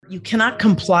You cannot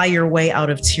comply your way out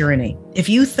of tyranny. If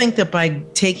you think that by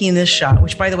taking this shot,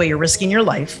 which by the way, you're risking your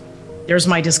life, there's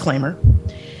my disclaimer.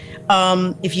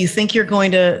 If you think you're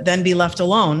going to then be left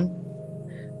alone,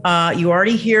 you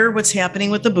already hear what's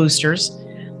happening with the boosters.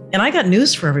 And I got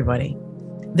news for everybody.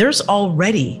 There's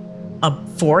already a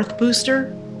fourth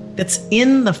booster that's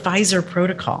in the Pfizer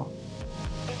protocol.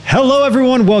 Hello,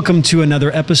 everyone. Welcome to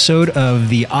another episode of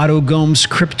the Otto Gomes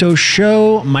Crypto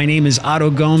Show. My name is Otto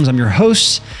Gomes. I'm your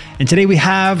host. And today we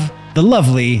have the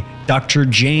lovely Dr.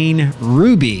 Jane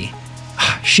Ruby.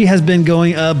 She has been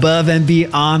going above and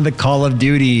beyond the call of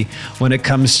duty when it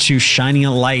comes to shining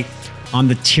a light on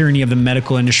the tyranny of the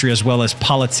medical industry, as well as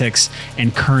politics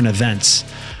and current events.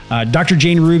 Dr.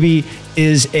 Jane Ruby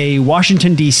is a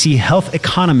Washington, D.C. health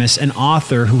economist and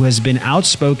author who has been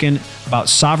outspoken about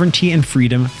sovereignty and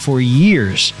freedom for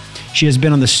years. She has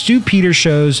been on the Stu Peters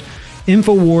Show's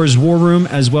InfoWars War Room,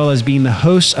 as well as being the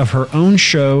host of her own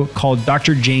show called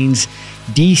Dr. Jane's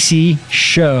DC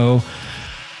Show.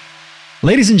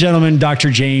 Ladies and gentlemen,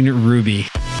 Dr. Jane Ruby.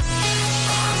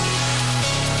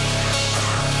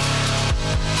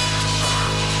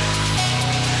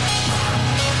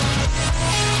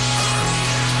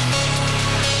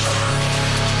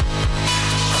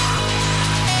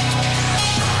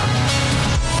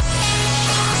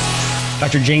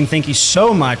 Dr. Jane, thank you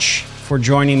so much for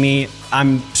joining me.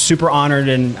 I'm super honored,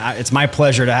 and it's my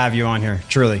pleasure to have you on here,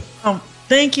 truly. Oh,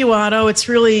 thank you, Otto.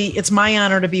 It's my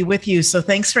honor to be with you. So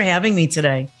thanks for having me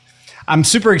today. I'm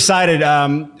super excited.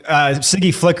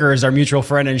 Siggy Flicker is our mutual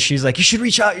friend, and she's like, you should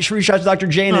reach out to Dr.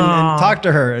 Jane and talk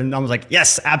to her. And I was like,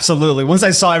 yes, absolutely. Once I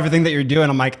saw everything that you're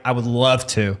doing, I'm like, I would love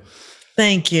to.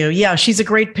 Thank you. Yeah, she's a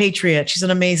great patriot. She's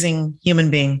an amazing human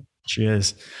being. She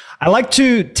is. I like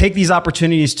to take these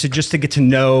opportunities to get to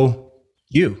know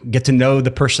you, get to know the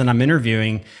person I'm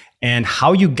interviewing and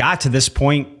how you got to this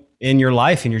point in your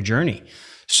life, in your journey.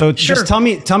 So just tell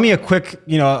me a quick,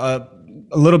 a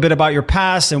little bit about your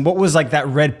past and what was like that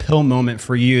red pill moment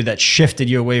for you that shifted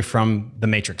you away from the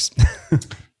Matrix?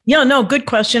 Yeah, no, good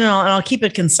question. And I'll keep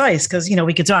it concise because,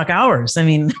 we could talk hours. I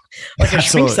mean, like a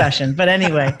shrink session, but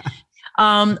anyway.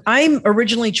 I'm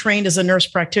originally trained as a nurse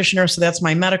practitioner, so that's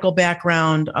my medical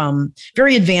background,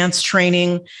 very advanced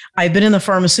training. I've been in the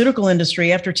pharmaceutical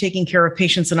industry after taking care of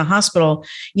patients in a hospital,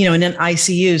 and in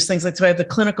ICUs, things like that. So I have the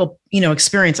clinical,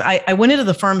 experience. I went into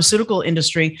the pharmaceutical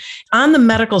industry on the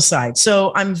medical side.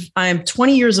 So I'm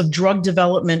 20 years of drug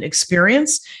development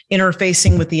experience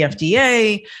interfacing with the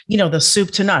FDA, the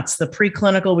soup to nuts, the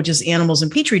preclinical, which is animals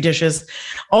and petri dishes,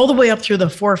 all the way up through the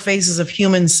 4 phases of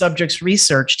human subjects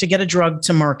research to get a drug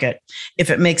to market if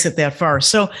it makes it that far.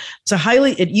 So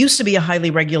it used to be a highly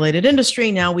regulated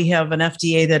industry. Now we have an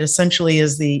FDA that essentially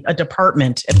is a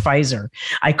department at Pfizer,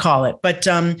 I call it. But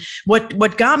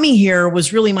what got me here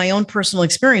was really my own personal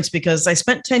experience, because I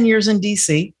spent 10 years in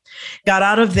DC, got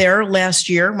out of there last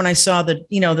year when I saw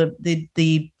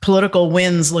the political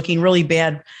winds looking really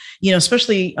bad,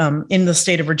 especially in the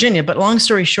state of Virginia. But long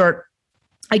story short,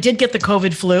 I did get the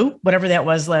COVID flu, whatever that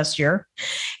was last year.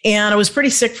 And I was pretty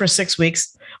sick for 6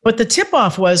 weeks. But the tip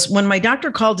off was when my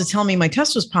doctor called to tell me my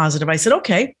test was positive. I said,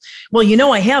 okay,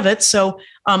 well, I have it. So,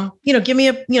 give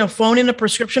me phone in a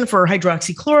prescription for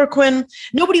hydroxychloroquine.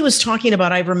 Nobody was talking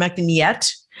about ivermectin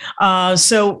yet.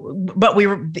 But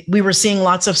we were seeing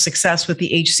lots of success with the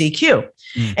HCQ.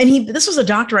 And this was a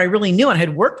doctor I really knew, and I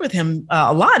had worked with him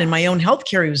a lot in my own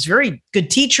healthcare. He was a very good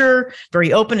teacher,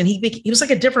 very open, and he was like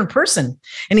a different person.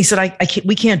 And he said,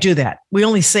 we can't do that. We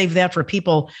only save that for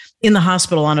people in the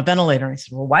hospital on a ventilator. And I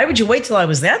said, well, why would you wait till I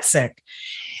was that sick?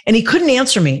 And he couldn't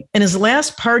answer me. And his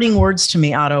last parting words to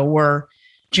me, Otto, were,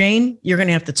 Jane, you're going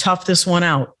to have to tough this one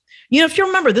out. If you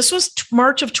remember, this was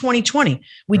March of 2020.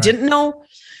 We didn't know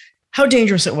how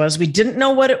dangerous it was. We didn't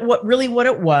know what it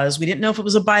was. We didn't know if it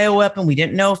was a bioweapon. We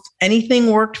didn't know if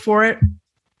anything worked for it.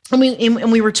 And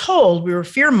we were told, we were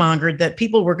fear-mongered that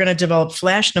people were going to develop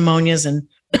flash pneumonias and,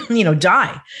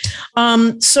 die.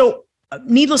 So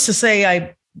needless to say,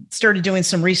 I started doing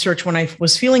some research when I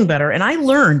was feeling better. And I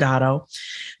learned, Otto,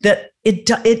 that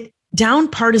it down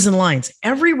partisan lines,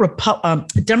 every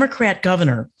Democrat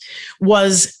governor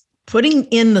was putting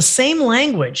in the same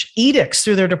language, edicts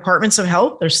through their departments of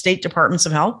health, their state departments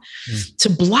of health, to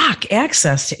block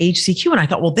access to HCQ. And I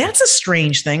thought, well, that's a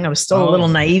strange thing. I was still a little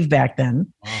naive back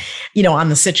then, on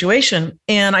the situation.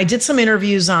 And I did some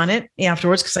interviews on it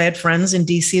afterwards because I had friends in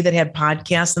DC that had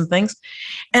podcasts and things.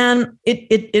 And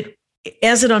it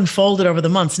as it unfolded over the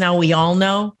months, now we all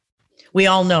know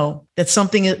that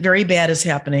something very bad is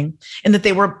happening, and that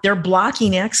they're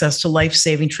blocking access to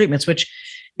life-saving treatments, which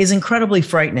is incredibly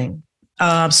frightening.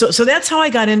 So that's how I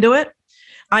got into it.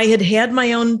 I had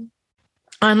my own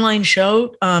online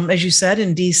show, as you said,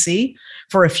 in DC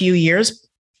for a few years.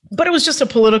 But it was just a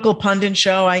political pundit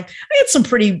show. I had some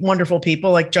pretty wonderful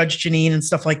people like Judge Jeanine and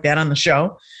stuff like that on the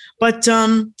show. But,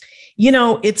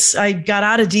 I got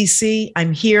out of DC.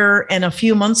 I'm here. And a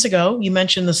few months ago, you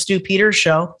mentioned the Stu Peters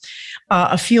show.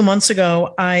 A few months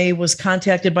ago, I was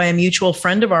contacted by a mutual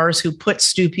friend of ours who put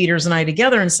Stu Peters and I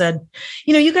together and said,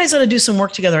 you guys ought to do some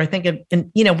work together. I think,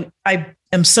 I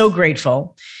am so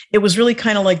grateful. It was really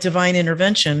kind of like divine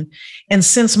intervention. And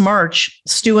since March,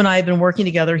 Stu and I have been working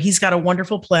together. He's got a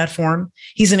wonderful platform.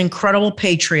 He's an incredible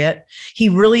patriot. He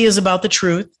really is about the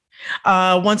truth.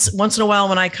 Once in a while,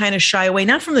 when I kind of shy away,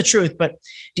 not from the truth, but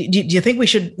do you think we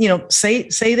should, say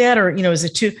that, or, is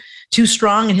it too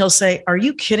strong? And he'll say, are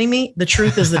you kidding me? The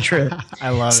truth is the truth. I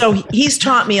love it. So he's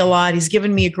taught me a lot. He's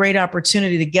given me a great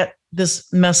opportunity to get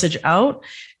this message out.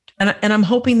 And I'm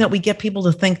hoping that we get people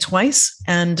to think twice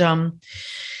and,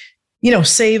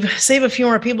 save a few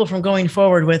more people from going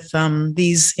forward with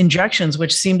these injections,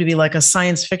 which seem to be like a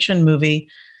science fiction movie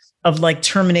of like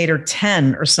Terminator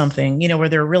 10 or something, where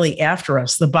they're really after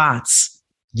us, the bots.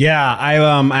 Yeah,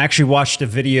 I actually watched a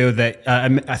video that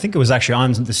I think it was actually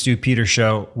on the Stu Peters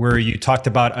show, where you talked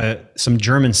about some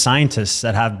German scientists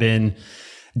that have been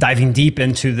diving deep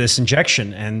into this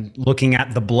injection and looking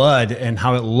at the blood and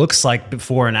how it looks like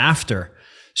before and after.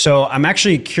 So I'm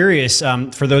actually curious,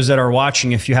 for those that are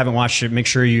watching, if you haven't watched it, make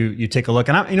sure you take a look.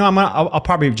 And I'll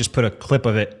probably just put a clip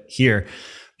of it here.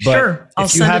 But sure, I'll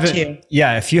send it to you.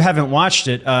 Yeah, if you haven't watched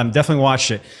it, definitely watch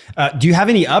it. Do you have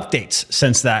any updates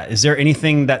since that? Is there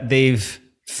anything that they've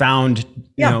found,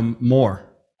 more?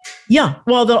 Yeah,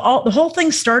 well, the whole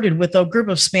thing started with a group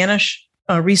of Spanish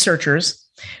researchers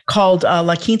called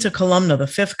La Quinta Columna, the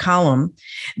fifth column.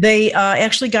 They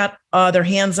actually got their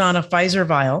hands on a Pfizer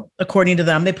vial, according to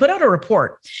them. They put out a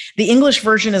report. The English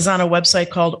version is on a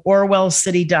website called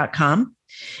orwellcity.com.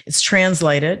 It's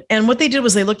translated. And what they did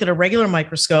was they looked at a regular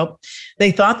microscope.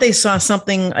 They thought they saw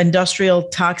something industrial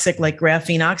toxic like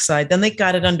graphene oxide. Then they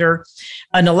got it under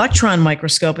an electron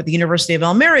microscope at the University of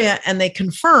Almeria, and they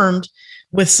confirmed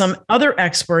with some other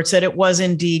experts that it was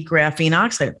indeed graphene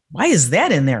oxide. Why is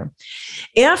that in there?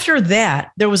 After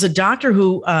that, there was a doctor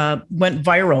who went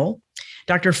viral,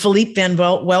 Dr. Philippe van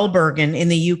Welbergen in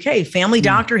the UK, family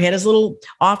doctor, had his little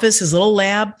office, his little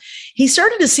lab. He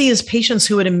started to see his patients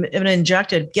who had been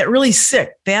injected get really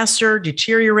sick, faster,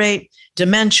 deteriorate,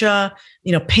 dementia,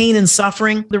 pain and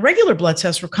suffering. The regular blood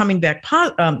tests were coming back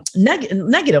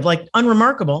negative, like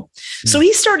unremarkable. So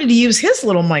he started to use his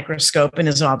little microscope in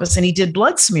his office, and he did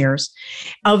blood smears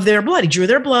of their blood. He drew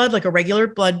their blood like a regular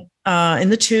blood in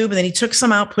the tube, and then he took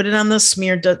some out, put it on the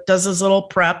smear, does his little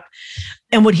prep.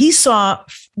 And what he saw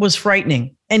was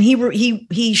frightening. And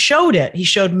he showed it. He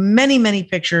showed many, many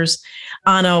pictures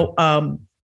on a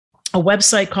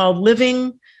website called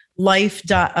Living Life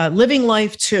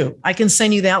 2. I can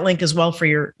send you that link as well for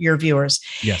your viewers.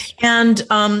 Yes. And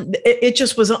it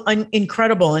just was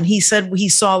incredible. And he said he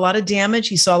saw a lot of damage.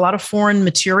 He saw a lot of foreign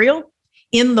material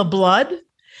in the blood.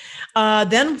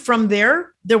 Then from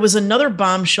there was another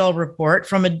bombshell report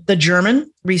from the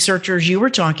German researchers you were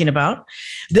talking about.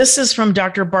 This is from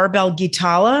Dr. Barbel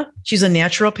Gitala. She's a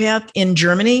naturopath in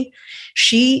Germany.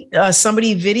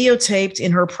 Somebody videotaped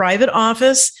in her private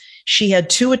office. She had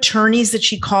two attorneys that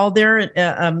she called there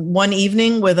one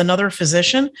evening with another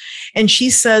physician. And she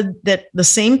said that the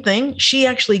same thing she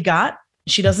actually got.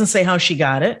 She doesn't say how she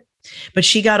got it, but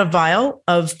she got a vial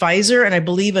of Pfizer and I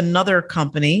believe another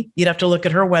company. You'd have to look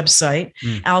at her website.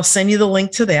 I'll send you the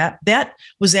link to that. That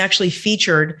was actually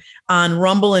featured on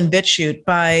Rumble and BitChute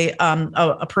by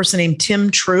a person named Tim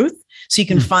Truth. So you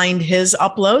can find his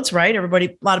uploads, right?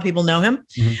 A lot of people know him.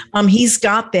 He's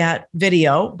got that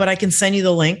video, but I can send you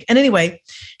the link. And anyway,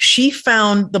 she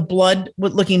found the blood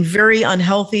looking very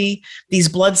unhealthy. These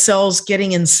blood cells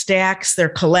getting in stacks. They're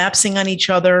collapsing on each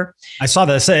other. I saw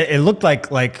this. It looked like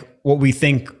what we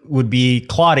think would be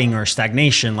clotting or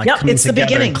stagnation, like coming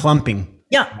together and clumping.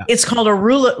 Yeah, it's called a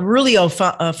Rulio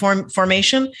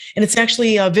formation, and it's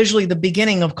actually visually the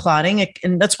beginning of clotting.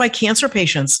 And that's why cancer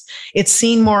patients, it's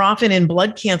seen more often in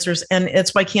blood cancers, and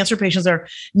it's why cancer patients are,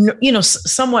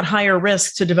 somewhat higher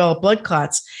risk to develop blood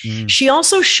clots. She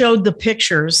also showed the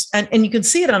pictures, and you can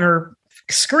see it on her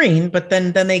screen, but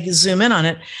then they zoom in on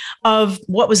it, of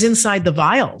what was inside the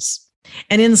vials.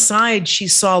 And inside, she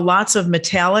saw lots of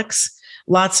metallics.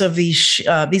 Lots of these,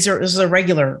 this is a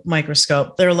regular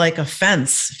microscope. They're like a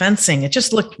fencing. It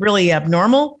just looked really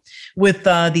abnormal with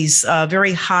these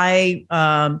very high,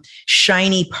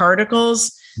 shiny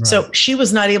particles. Right. So she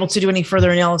was not able to do any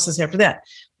further analysis after that.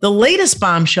 The latest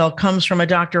bombshell comes from a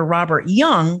Dr. Robert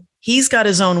Young he's got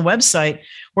his own website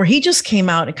where he just came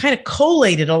out and kind of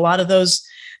collated a lot of those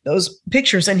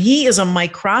pictures. And he is a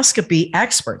microscopy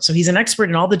expert. So he's an expert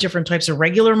in all the different types of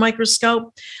regular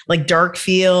microscope, like dark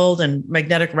field and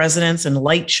magnetic resonance and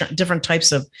light, different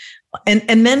types of,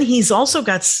 and then he's also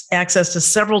got access to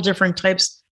several different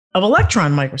types of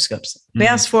electron microscopes.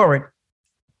 Fast forward,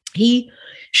 he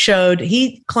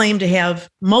claimed to have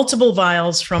multiple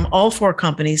vials from all 4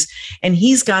 companies, and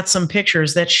he's got some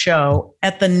pictures that show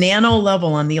at the nano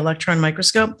level on the electron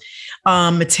microscope,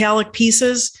 metallic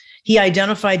pieces. He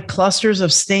identified clusters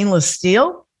of stainless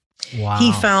steel. Wow.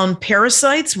 He found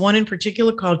parasites, one in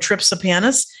particular called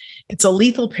Trypsopanus. It's a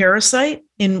lethal parasite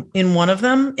in one of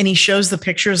them, and he shows the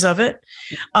pictures of it.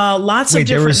 Lots of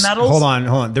different metals. Hold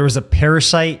on. There was a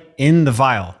parasite in the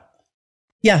vial.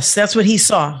 Yes, that's what he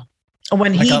saw.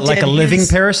 When like a living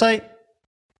parasite?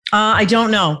 I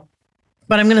don't know,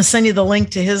 but I'm going to send you the link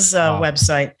to his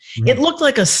website. Mm-hmm. It looked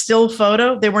like a still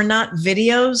photo. They were not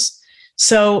videos.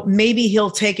 So maybe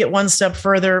he'll take it one step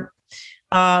further,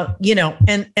 and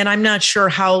I'm not sure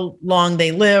how long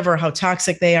they live or how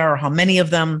toxic they are or how many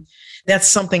of them. That's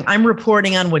something I'm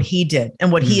reporting on what he did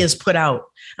and what he has put out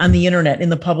on the internet in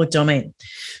the public domain.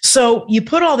 So you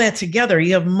put all that together,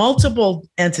 you have multiple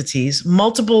entities,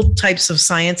 multiple types of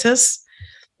scientists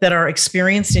that are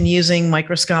experienced in using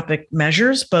microscopic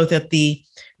measures, both at the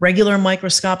regular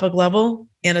microscopic level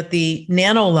and at the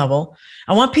nano level.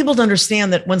 I want people to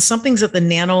understand that when something's at the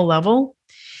nano level,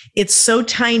 it's so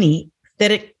tiny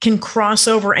that it can cross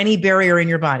over any barrier in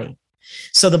your body.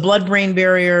 So the blood-brain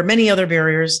barrier, many other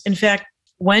barriers. In fact,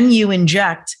 when you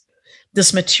inject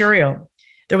this material,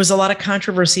 there was a lot of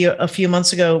controversy a few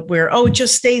months ago where, it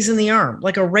just stays in the arm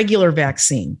like a regular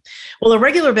vaccine. Well, a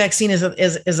regular vaccine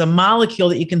is a molecule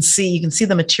that you can see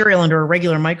the material under a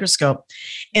regular microscope.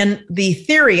 And the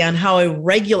theory on how a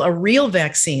real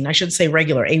vaccine, I should say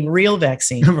regular, a real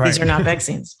vaccine, right. These are not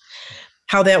vaccines.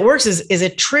 How that works is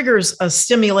it triggers a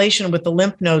stimulation with the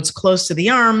lymph nodes close to the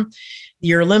arm.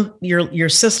 Your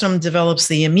system develops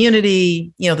the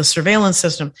immunity, the surveillance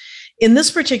system. In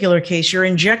this particular case, you're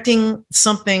injecting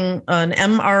something, an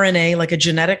mRNA, like a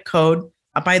genetic code,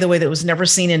 by the way, that was never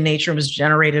seen in nature, was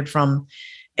generated from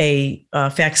a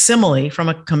facsimile from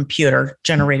a computer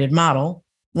generated model,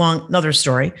 another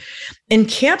story,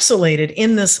 encapsulated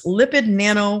in this lipid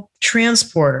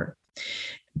nanotransporter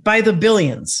by the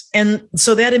billions. And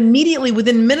so that immediately,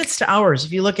 within minutes to hours,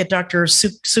 if you look at Dr.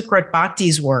 Sukrat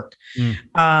Bhakti's work,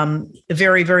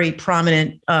 very, very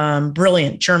prominent,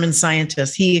 brilliant German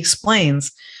scientist, he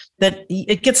explains that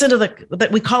it gets into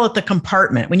that we call it the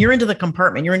compartment. When you're into the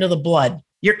compartment, you're into the blood,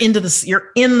 you're in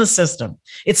the system.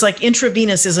 It's like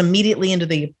intravenous is immediately into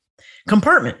the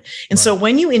compartment. And so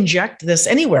when you inject this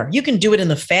anywhere, you can do it in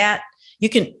the fat,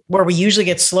 where we usually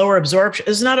get slower absorption.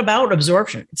 It's not about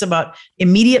absorption. It's about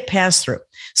immediate pass through.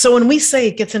 So when we say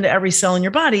it gets into every cell in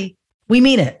your body, we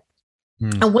mean it.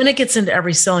 And when it gets into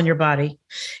every cell in your body,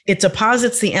 it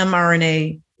deposits the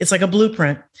mRNA. It's like a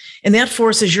blueprint. And that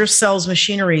forces your cell's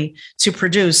machinery to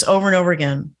produce over and over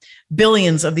again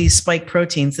billions of these spike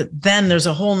proteins. That then there's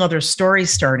a whole nother story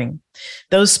starting.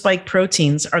 Those spike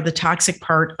proteins are the toxic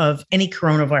part of any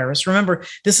coronavirus. Remember,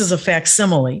 this is a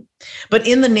facsimile, but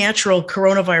in the natural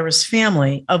coronavirus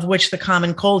family, of which the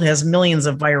common cold has millions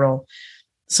of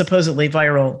supposedly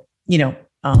viral,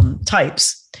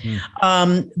 types.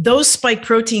 Those spike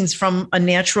proteins from a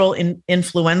natural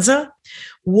influenza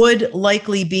would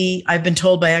likely be, I've been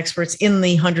told by experts, in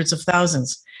the hundreds of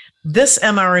thousands. This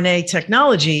mRNA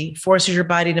technology forces your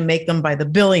body to make them by the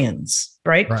billions,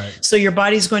 right? So your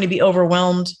body's going to be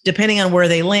overwhelmed depending on where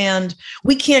they land.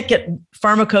 We can't get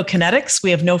pharmacokinetics. We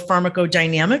have no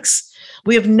pharmacodynamics.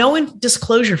 We have no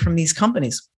disclosure from these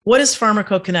companies. What is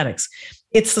pharmacokinetics?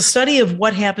 It's the study of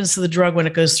what happens to the drug when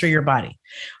it goes through your body.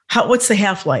 What's the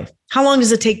half-life? How long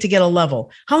does it take to get a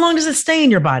level? How long does it stay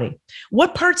in your body?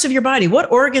 What parts of your body,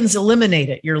 what organs eliminate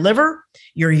it? Your liver,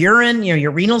 your urine,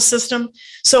 your renal system.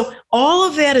 So all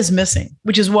of that is missing,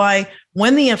 which is why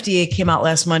when the FDA came out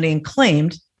last Monday and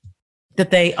claimed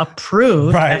that they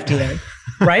approved FDA,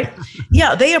 right?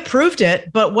 Yeah, they approved it.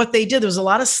 But what they did, there was a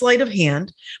lot of sleight of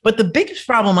hand. But the biggest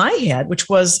problem I had, which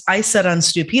was I said on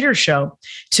Stu Peters' show,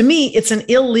 to me, it's an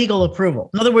illegal approval.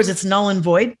 In other words, it's null and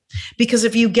void. Because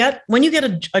when you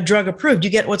get a drug approved, you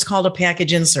get what's called a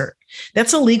package insert.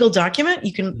 That's a legal document.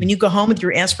 When you go home with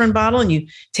your aspirin bottle and you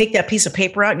take that piece of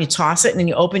paper out and you toss it and then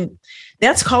you open,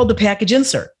 that's called the package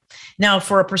insert. Now,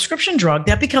 for a prescription drug,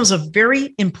 that becomes a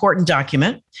very important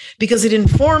document because it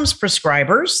informs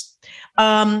prescribers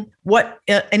what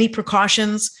any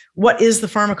precautions, what is the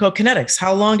pharmacokinetics,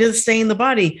 how long does it stay in the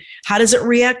body, how does it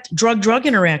react, drug-drug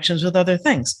interactions with other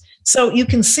things. So you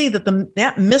can see that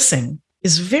that missing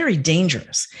is very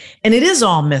dangerous, and it is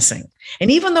all missing.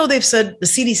 And even though they've said, the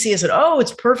CDC has said, oh,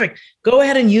 it's perfect, go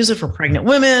ahead and use it for pregnant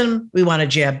women. We want to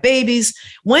jab babies.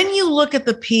 When you look at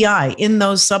the PI in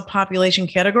those subpopulation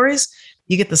categories,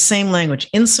 you get the same language,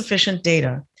 insufficient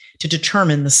data to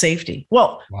determine the safety.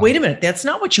 Well, wow. Wait a minute. That's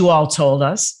not what you all told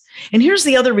us. And here's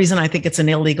the other reason I think it's an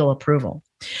illegal approval.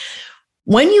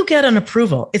 When you get an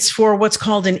approval, it's for what's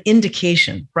called an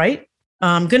indication, right?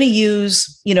 I'm going to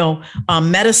use,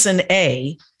 medicine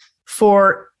A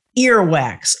for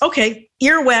earwax. Okay,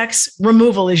 earwax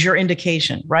removal is your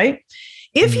indication, right?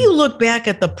 If you look back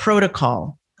at the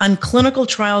protocol on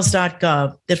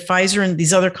clinicaltrials.gov that Pfizer and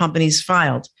these other companies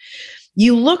filed,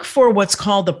 you look for what's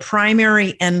called the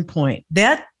primary endpoint.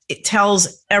 That it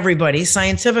tells everybody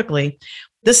scientifically,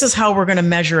 this is how we're going to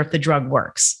measure if the drug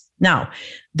works. Now,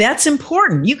 that's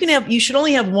important. You should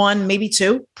only have one, maybe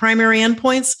two primary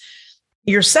endpoints.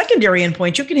 Your secondary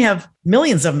endpoints, you can have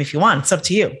millions of them if you want. It's up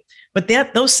to you. But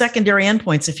those secondary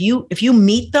endpoints, if you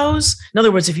meet those, in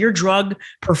other words, if your drug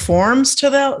performs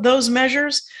to those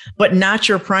measures, but not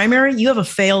your primary, you have a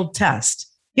failed test.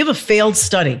 You have a failed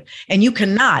study, and you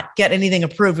cannot get anything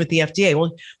approved with the FDA.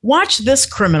 Well, watch this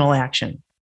criminal action.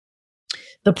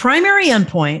 The primary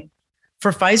endpoint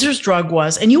for Pfizer's drug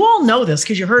was, and you all know this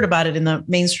because you heard about it in the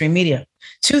mainstream media,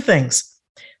 two things: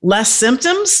 less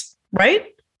symptoms, right?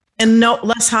 And no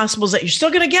less hospitals that you're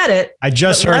still going to get it. I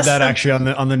just heard that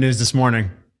actually on the news this morning.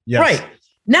 Yes. Right.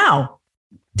 Now,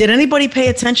 did anybody pay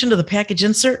attention to the package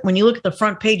insert? When you look at the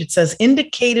front page, it says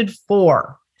indicated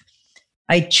for.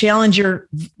 I challenge your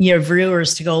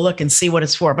viewers to go look and see what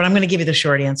it's for, but I'm going to give you the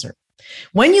short answer.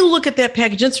 When you look at that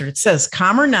package insert, it says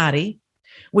Comirnaty,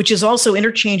 which is also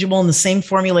interchangeable in the same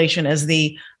formulation as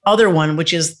the other one,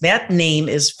 which is that name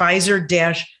is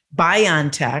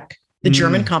Pfizer-BioNTech, the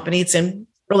German company it's in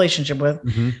relationship with,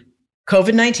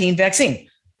 COVID-19 vaccine.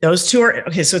 Those two are,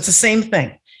 okay, so it's the same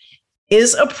thing.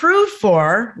 Is approved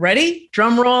for, ready,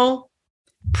 drum roll,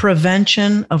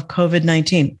 prevention of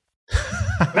COVID-19.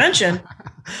 Prevention?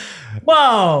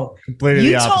 Whoa. Completely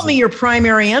you told me your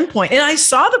primary endpoint, and I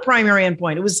saw the primary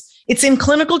endpoint. It's in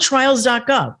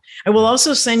clinicaltrials.gov. I will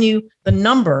also send you the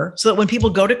number so that when people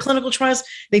go to clinical trials,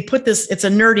 they put this, it's a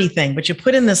nerdy thing, but you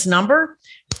put in this number,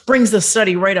 brings the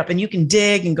study right up, and you can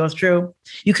dig and go through.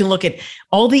 You can look at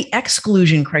all the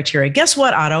exclusion criteria. Guess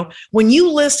what, Otto? When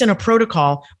you list in a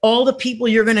protocol all the people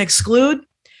you're going to exclude,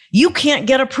 you can't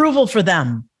get approval for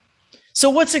them. So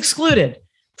what's excluded?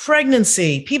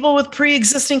 Pregnancy, people with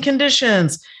pre-existing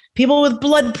conditions, people with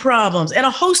blood problems, and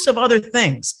a host of other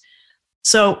things.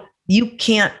 So you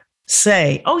can't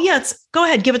say, oh, yeah, go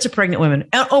ahead, give it to pregnant women.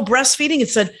 Oh, breastfeeding, it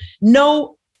said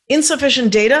no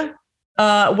insufficient data,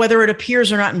 whether it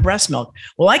appears or not in breast milk.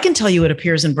 Well, I can tell you it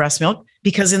appears in breast milk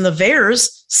because in the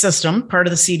VAERS system, part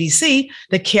of the CDC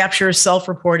that captures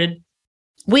self-reported,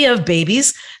 we have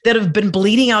babies that have been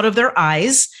bleeding out of their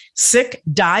eyes, sick,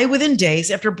 die within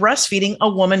days after breastfeeding a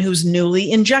woman who's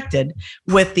newly injected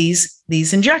with these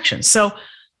injections. So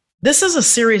this is a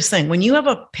serious thing. When you have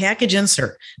a package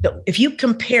insert, if you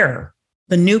compare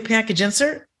the new package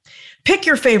insert, pick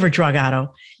your favorite drug,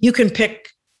 Otto. You can pick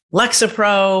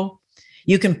Lexapro,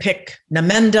 you can pick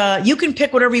Namenda, you can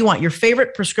pick whatever you want, your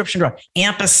favorite prescription drug,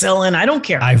 ampicillin, I don't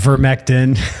care.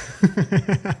 Ivermectin.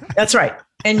 That's right.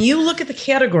 And you look at the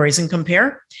categories and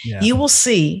compare, you will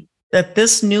see that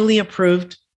this newly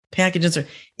approved package insert,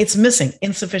 it's missing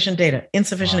insufficient data,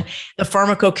 insufficient. Wow. The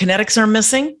pharmacokinetics are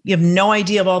missing. You have no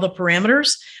idea of all the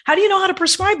parameters. How do you know how to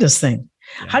prescribe this thing?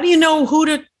 Yeah. How do you know who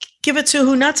to give it to,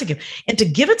 who not to give? And to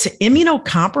give it to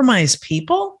immunocompromised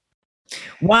people?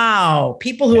 Wow.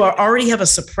 People who already have a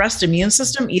suppressed immune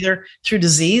system, either through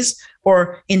disease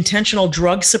or intentional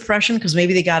drug suppression, because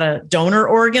maybe they got a donor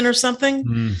organ or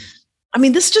something. I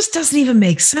mean, this just doesn't even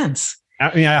make sense.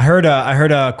 I mean, I heard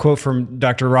a quote from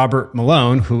Dr. Robert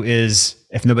Malone, who is,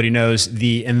 if nobody knows,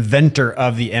 the inventor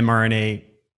of the mRNA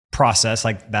process,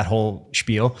 like that whole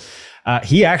spiel.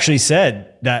 He actually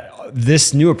said that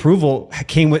this new approval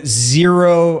came with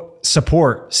zero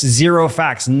support, zero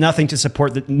facts, nothing to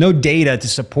support, no data to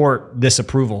support this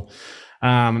approval.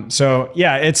 So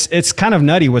yeah, it's kind of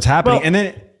nutty what's happening. Well, and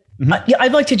then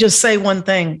I'd like to just say one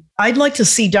thing. I'd like to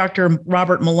see Dr.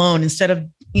 Robert Malone, instead of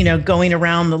going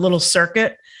around the little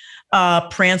circuit,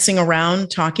 prancing around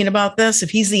talking about this.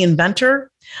 If he's the inventor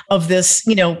of this,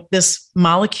 this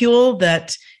molecule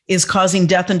that is causing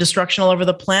death and destruction all over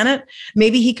the planet,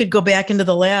 maybe he could go back into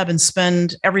the lab and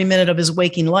spend every minute of his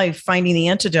waking life finding the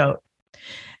antidote.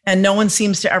 And no one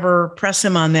seems to ever press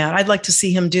him on that. I'd like to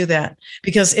see him do that,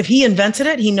 because if he invented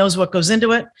it, he knows what goes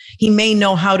into it. He may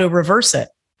know how to reverse it.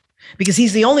 because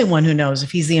he's the only one who knows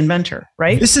if he's the inventor,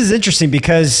 right? This is interesting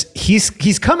because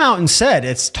he's come out and said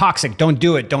it's toxic. Don't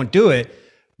do it. Don't do it.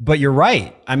 But you're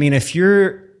right. I mean, if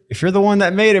you're the one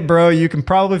that made it, bro, you can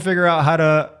probably figure out how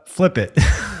to flip it.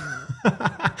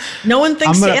 No one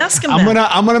thinks to ask him that.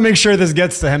 I'm gonna make sure this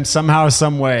gets to him somehow,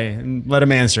 some way, and let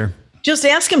him answer. Just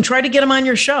ask him. Try to get him on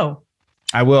your show.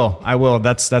 I will.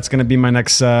 That's going to be my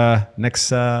next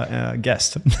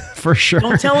guest for sure.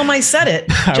 Don't tell him I said it.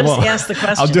 Just ask the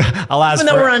question. I'll ask.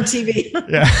 Even though we're on TV.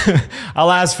 Yeah,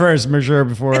 I'll ask first, for sure,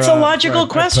 before. It's a logical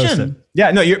question.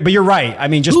 Yeah, no, but you're right. I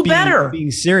mean, just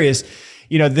being serious.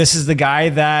 This is the guy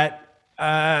that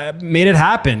made it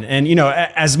happen, and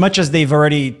as much as they've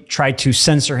already tried to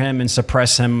censor him and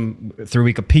suppress him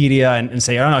through Wikipedia and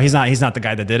say, oh no, he's not the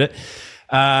guy that did it.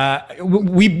 I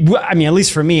mean, at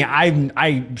least for me,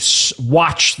 I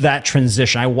watched that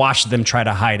transition. I watched them try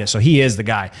to hide it. So he is the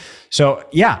guy. So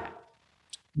yeah,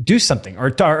 do something or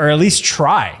at least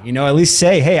try, at least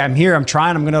say, hey, I'm here. I'm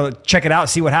trying. I'm going to check it out.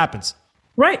 See what happens.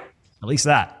 Right. At least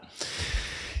that.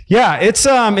 Yeah.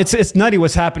 It's nutty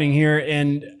what's happening here.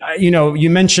 And you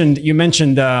mentioned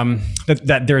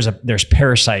that there's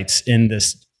parasites in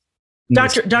this.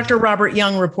 Dr. Robert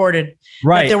Young reported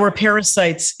that there were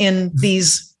parasites in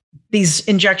these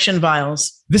injection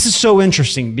vials. This is so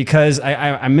interesting because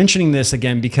I'm mentioning this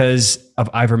again because of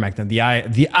ivermectin,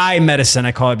 the eye medicine,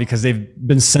 I call it, because they've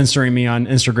been censoring me on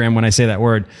Instagram when I say that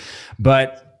word.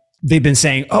 But they've been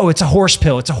saying, oh, it's a horse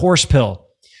pill. It's a horse pill.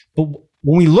 But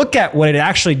when we look at what it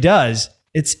actually does,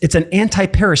 it's an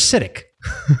anti-parasitic,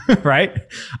 right?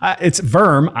 It's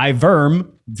verm.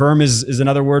 Verm is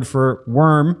another word for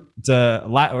worm. It's a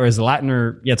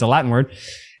Latin word.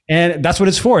 And that's what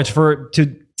it's for. It's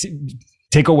to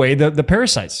take away the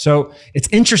parasites. So it's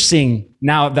interesting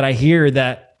now that I hear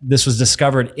that this was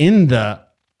discovered in the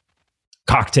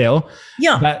cocktail.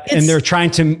 Yeah. And they're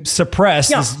trying to suppress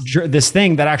this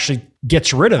thing that actually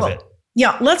gets rid of it.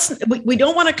 Yeah. We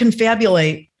don't want to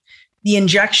confabulate the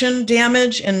injection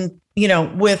damage and,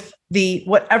 with the,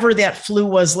 whatever that flu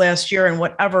was last year and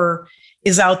whatever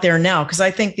is out there now, because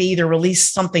I think they either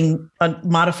release a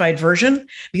modified version,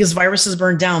 because viruses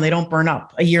burn down, they don't burn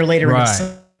up a year later. Right.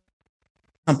 Into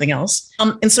something else.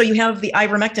 And so you have the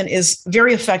ivermectin is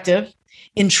very effective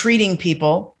in treating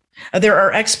people. There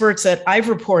are experts that I've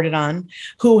reported on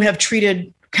who have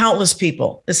treated countless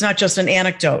people. It's not just an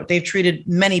anecdote. They've treated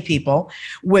many people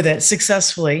with it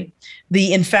successfully,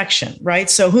 the infection, right?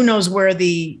 So who knows where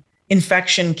the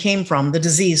infection came from, the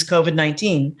disease,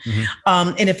 COVID-19.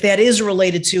 Mm-hmm. And if that is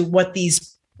related to what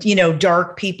these,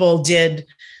 dark people did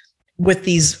with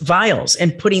these vials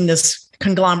and putting this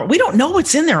conglomerate, we don't know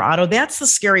what's in there, Otto. That's the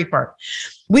scary part.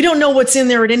 We don't know what's in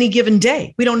there at any given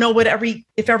day. We don't know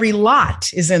if every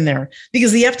lot is in there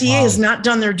because the FDA has not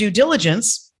done their due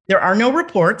diligence. There are no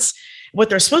reports. What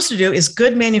they're supposed to do is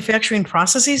good manufacturing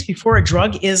processes before a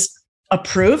drug is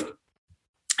approved.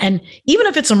 And even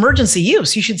if it's emergency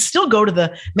use, you should still go to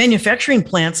the manufacturing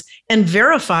plants and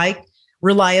verify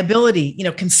reliability,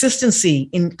 consistency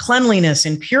in cleanliness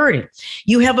and purity.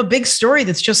 You have a big story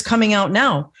that's just coming out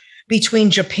now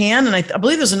between Japan and I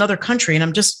believe there's another country,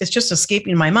 and it's just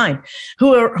escaping my mind,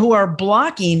 who are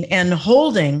blocking and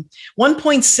holding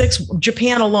 1.6,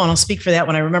 Japan alone, I'll speak for that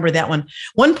one, I remember that one,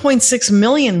 1.6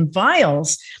 million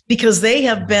vials because they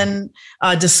have been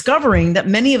discovering that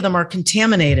many of them are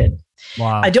contaminated.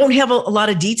 Wow. I don't have a lot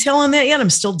of detail on that yet. I'm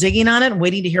still digging on it and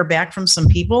waiting to hear back from some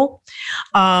people.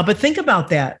 But think about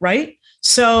that, right?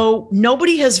 So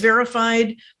nobody has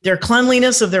verified their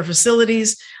cleanliness of their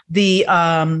facilities, the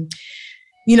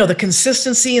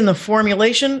consistency in the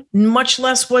formulation, much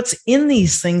less what's in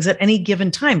these things at any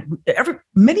given time.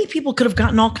 Many people could have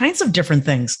gotten all kinds of different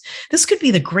things. This could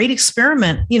be the great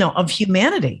experiment, of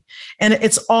humanity. And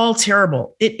it's all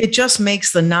terrible. It just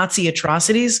makes the Nazi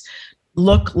atrocities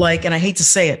look like, and I hate to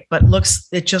say it, but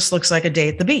it just looks like a day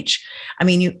at the beach. I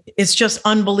mean, it's just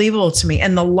unbelievable to me.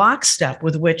 And the lockstep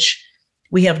with which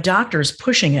we have doctors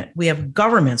pushing it, we have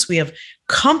governments, we have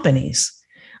companies,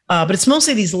 but it's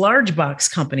mostly these large box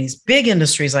companies, big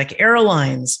industries like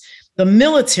airlines, the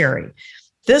military.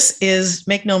 This is,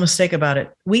 make no mistake about it,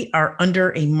 we are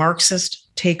under a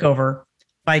Marxist takeover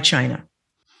by China.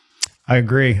 I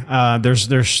agree.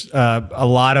 There's a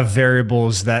lot of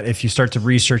variables that if you start to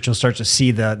research, you'll start to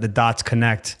see the dots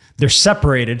connect. They're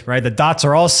separated, right? The dots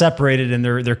are all separated and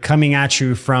they're coming at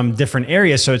you from different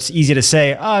areas. So it's easy to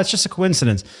say, oh, it's just a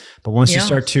coincidence. But once you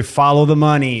start to follow the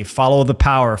money, follow the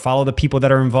power, follow the people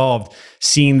that are involved,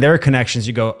 seeing their connections,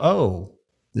 you go, oh,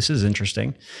 this is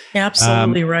interesting.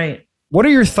 Absolutely right. What are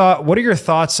your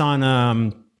thoughts on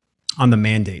the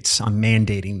mandates, on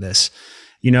mandating this?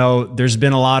 There's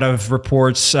been a lot of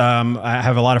reports. I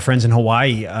have a lot of friends in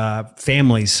Hawaii,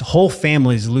 whole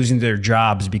families losing their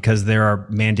jobs because they are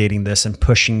mandating this and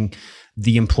pushing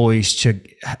the employees to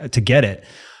get it.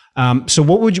 So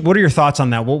what are your thoughts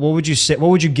on that? What would you say? What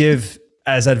would you give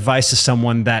as advice to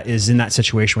someone that is in that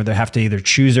situation where they have to either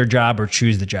choose their job or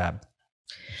choose the job?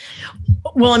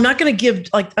 Well, I'm not going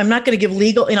to give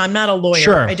legal, I'm not a lawyer.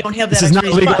 Sure. I don't have that. This is not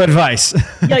legal advice.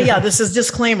 Yeah. This is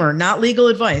disclaimer, not legal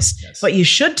advice, yes. But you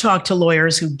should talk to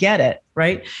lawyers who get it.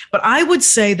 Right. But I would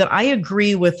say that I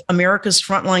agree with America's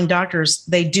Frontline Doctors.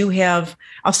 They do have,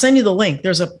 I'll send you the link.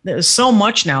 There's so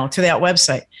much now to that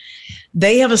website.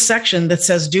 They have a section that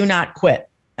says, do not quit.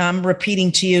 I'm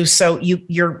repeating to you so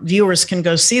your viewers can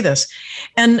go see this.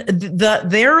 And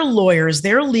their lawyers,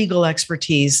 their legal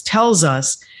expertise tells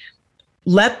us,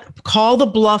 call the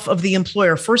bluff of the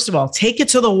employer. First of all, take it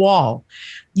to the wall.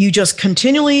 You just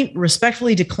continually,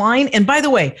 respectfully decline. And by the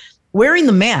way, wearing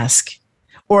the mask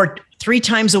or 3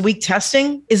 times a week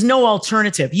testing is no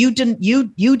alternative. You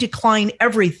decline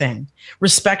everything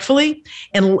respectfully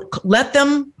and let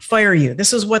them fire you.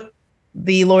 This is what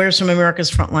the lawyers from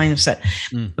America's Frontline have said.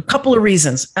 A couple of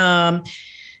reasons. And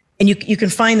you can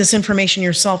find this information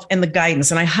yourself in the guidance,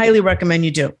 and I highly recommend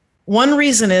you do. One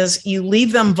reason is you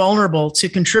leave them vulnerable to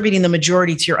contributing the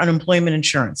majority to your unemployment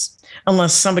insurance,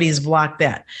 unless somebody has blocked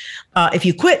that. If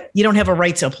you quit, you don't have a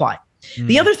right to apply.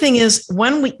 The other thing is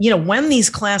when these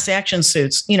class action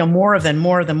suits, more of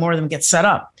them get set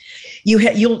up,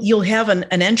 you'll have an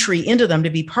entry into them to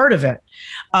be part of it,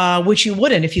 which you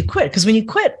wouldn't if you quit. Because when you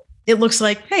quit, it looks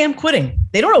like, hey, I'm quitting.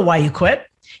 They don't know why you quit.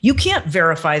 You can't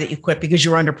verify that you quit because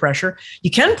you were under pressure.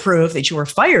 You can prove that you were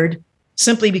fired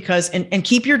simply because, and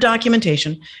keep your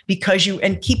documentation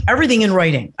and keep everything in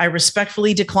writing. I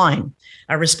respectfully decline.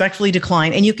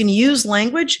 And you can use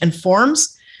language and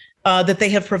forms that they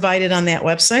have provided on that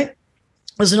website.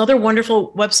 There's another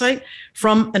wonderful website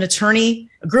from a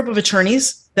group of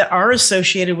attorneys that are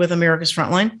associated with America's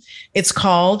Frontline. It's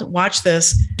called, watch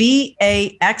this,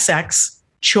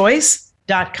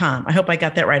 VAXXchoice.com. I hope I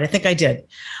got that right. I think I did.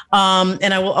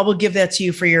 And I will give that to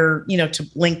you for your, to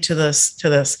link to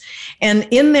this. And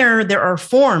in there are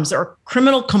forms, there are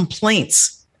criminal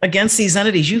complaints against these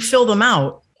entities. You fill them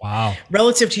out. Wow.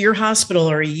 Relative to your hospital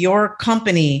or your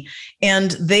company.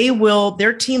 And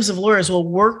their teams of lawyers will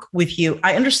work with you.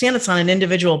 I understand it's on an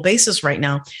individual basis right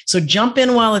now. So jump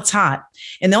in while it's hot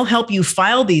and they'll help you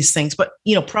file these things, but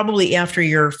probably after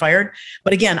you're fired.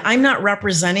 But again, I'm not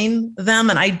representing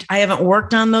them and I haven't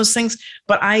worked on those things,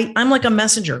 but I'm like a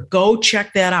messenger. Go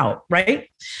check that out. Right.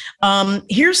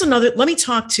 Here's let me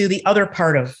talk to the other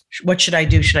part of what should I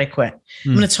do? Should I quit?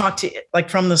 I'm going to talk to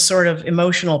from the sort of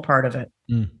emotional part of it.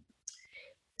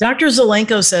 Dr.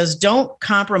 Zelenko says, don't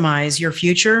compromise your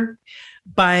future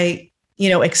by,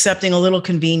 accepting a little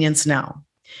convenience now.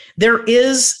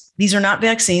 These are not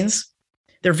vaccines.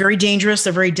 They're very dangerous.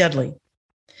 They're very deadly.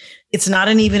 It's not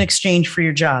an even exchange for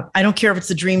your job. I don't care if it's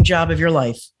the dream job of your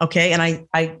life. Okay. And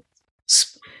I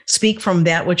speak from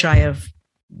that which I have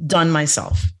done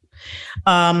myself.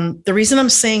 The reason I'm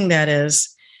saying that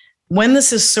is when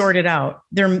this is sorted out,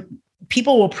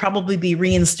 people will probably be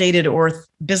reinstated or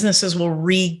businesses will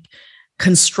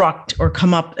reconstruct or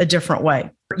come up a different way.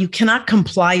 You cannot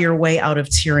comply your way out of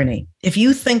tyranny. If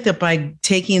you think that by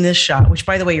taking this shot, which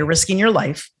by the way, you're risking your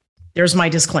life, there's my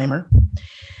disclaimer.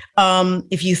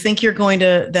 If you think you're going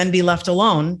to then be left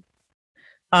alone,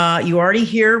 you already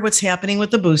hear what's happening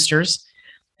with the boosters.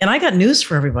 And I got news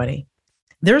for everybody.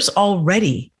 There's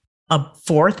already a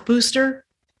 4th booster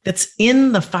that's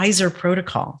in the Pfizer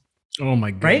protocol. Oh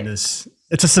my goodness. Right?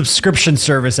 It's a subscription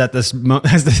service at this moment.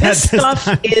 This stuff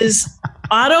is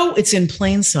it's in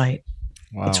plain sight.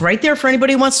 Wow. It's right there for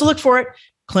anybody who wants to look for it.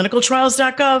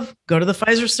 Clinicaltrials.gov, go to the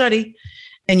Pfizer study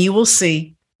and you will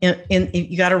see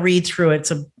you got to read through it.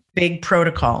 It's a big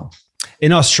protocol.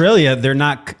 In Australia, they're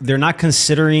not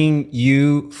considering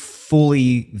you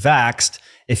fully vaxxed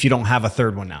if you don't have a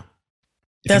 3rd one now.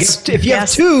 If you have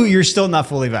 2, you're still not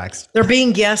fully vaxxed. They're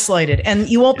being gaslighted, and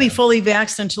you won't be fully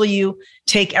vaxxed until you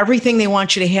take everything they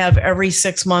want you to have every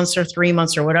 6 months or 3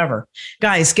 months or whatever.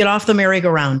 Guys, get off the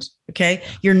merry-go-round. Okay.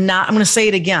 I'm going to say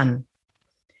it again.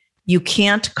 You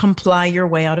can't comply your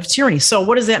way out of tyranny. So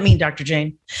what does that mean, Dr.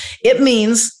 Jane? It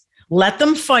means let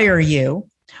them fire you.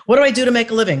 What do I do to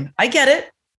make a living? I get it.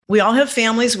 We all have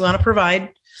families. We want to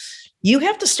provide. You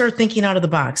have to start thinking out of the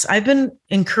box. I've been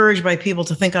encouraged by people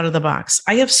to think out of the box.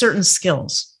 I have certain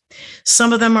skills.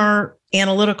 Some of them are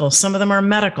analytical. Some of them are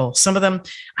medical. Some of them,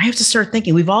 I have to start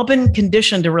thinking. We've all been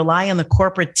conditioned to rely on the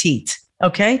corporate teat.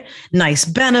 Okay. Nice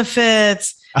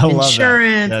benefits,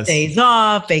 insurance, days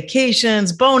off,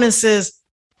 vacations, bonuses.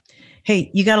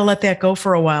 hey, you got to let that go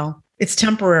for a while. It's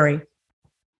temporary.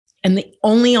 And the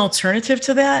only alternative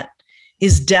to that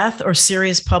is death or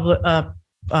serious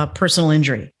personal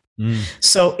injury.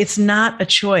 So it's not a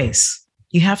choice.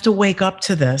 You have to wake up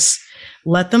to this.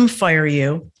 Let them fire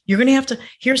you. You're going to have to,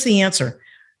 here's the answer.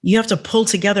 You have to pull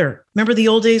together. Remember the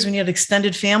old days when you had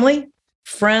extended family,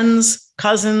 friends,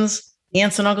 cousins,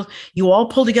 aunts and uncles? You all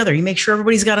pull together. You make sure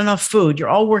everybody's got enough food. You're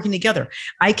all working together.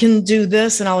 I can do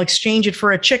this and I'll exchange it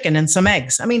for a chicken and some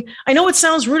eggs. I mean, I know it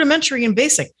sounds rudimentary and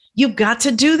basic. You've got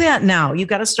to do that now. You've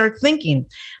got to start thinking,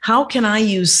 how can I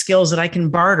use skills that I can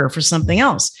barter for something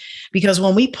else? Because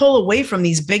when we pull away from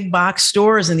these big box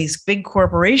stores and these big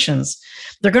corporations,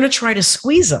 they're going to try to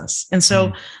squeeze us. And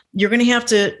so you're going to have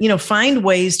to, find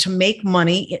ways to make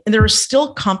money. And there are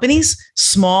still companies,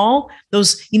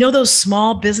 those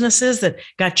small businesses that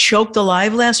got choked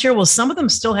alive last year. Well, some of them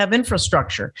still have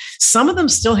infrastructure. Some of them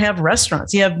still have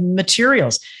restaurants. You have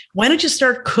materials. Why don't you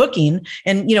start cooking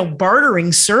and,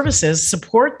 bartering services,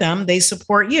 support them. They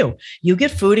support you. You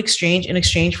get food exchange in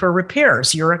exchange for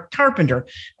repairs. You're a carpenter.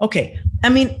 Okay. I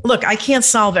mean, look, I can't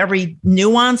solve every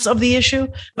nuance of the issue,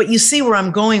 but you see where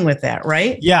I'm going with that,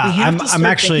 right? Yeah. I'm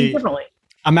actually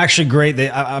I'm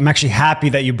actually happy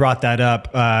that you brought that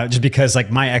up, just because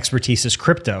like my expertise is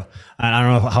crypto. And I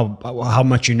don't know how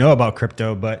much you know about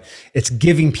crypto, but it's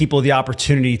giving people the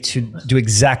opportunity to do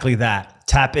exactly that.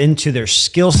 Tap into their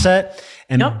skill set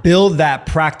and build that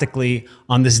practically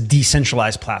on this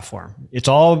decentralized platform. It's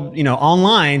all,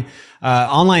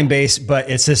 online based, but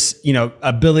it's this,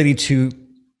 ability to,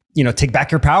 take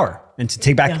back your power and to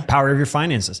take back power of your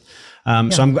finances. So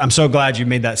I'm so glad you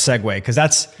made that segue, because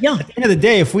that's at the end of the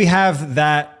day, if we have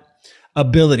that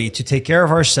ability to take care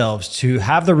of ourselves, to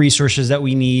have the resources that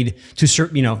we need to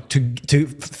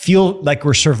feel like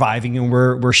we're surviving and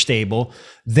we're stable,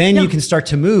 then you can start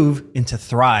to move into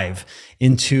thrive,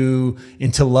 into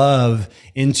love,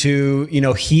 into,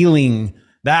 healing.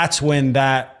 That's when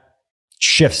that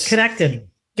shifts.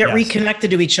 Get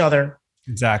reconnected to each other.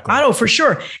 Exactly. Otto, for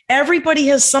sure. Everybody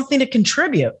has something to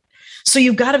contribute. So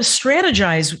you've got to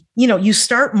strategize. You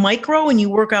start micro and you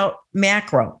work out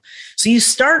macro. So you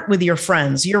start with your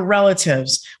friends, your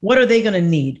relatives. What are they going to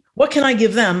need? What can I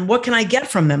give them? What can I get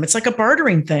from them? It's like a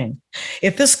bartering thing.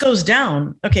 If this goes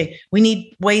down, okay, we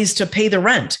need ways to pay the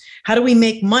rent. How do we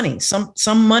make money? Some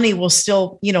money will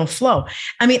still, flow.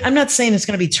 I mean, I'm not saying it's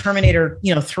going to be Terminator,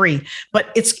 3,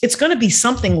 but it's going to be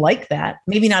something like that.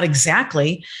 Maybe not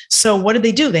exactly. So what did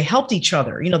they do? They helped each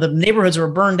other. The neighborhoods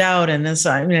were burned out, and this,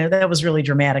 that was really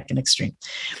dramatic and extreme.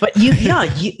 But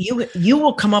you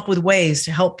will come up with ways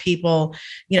to help people.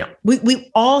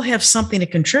 We all have something to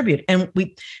contribute, and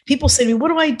people say to me, "What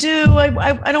do I do?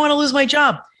 I don't want to lose my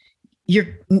job."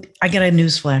 I got a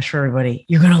news flash for everybody.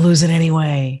 You're going to lose it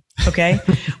anyway. Okay.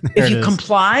 If you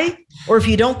comply or if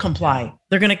you don't comply,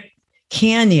 they're going to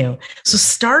can you. So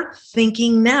start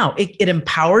thinking now. It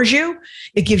empowers you.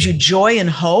 It gives you joy and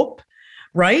hope,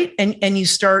 right? And you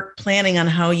start planning on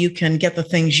how you can get the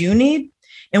things you need.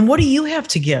 And what do you have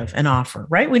to give and offer,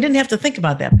 right? We didn't have to think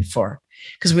about that before,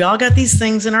 because we all got these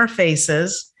things in our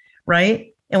faces,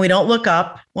 right? And we don't look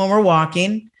up when we're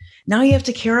walking. Now you have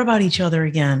to care about each other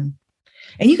again.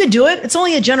 And you can do it. It's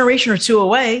only a generation or two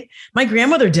away. My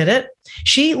grandmother did it.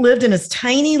 She lived in a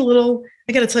tiny little,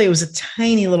 I got to tell you, it was a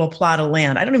tiny little plot of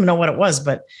land. I don't even know what it was,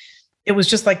 but it was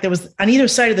just like there was on either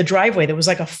side of the driveway, there was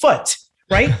like a foot,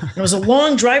 right? It was a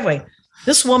long driveway.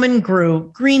 This woman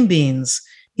grew green beans,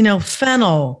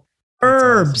 fennel,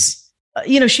 herbs.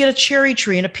 Awesome. She had a cherry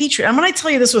tree and a peach tree. And when I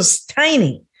tell you this was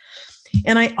tiny,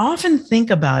 and I often think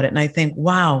about it and I think,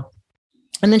 wow.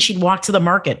 And then she'd walk to the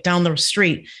market down the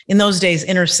street. In those days,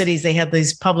 inner cities, they had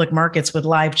these public markets with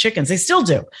live chickens. They still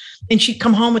do. And she'd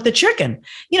come home with the chicken,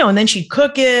 and then she'd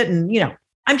cook it. And,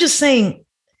 I'm just saying,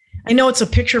 I know it's a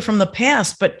picture from the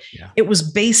past, but it was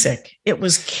basic. It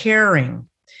was caring.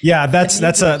 Yeah,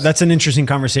 that's an interesting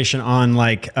conversation on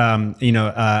the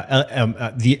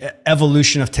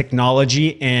evolution of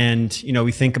technology, and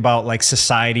we think about like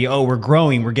society. Oh, we're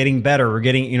growing, we're getting better,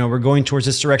 we're going towards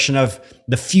this direction of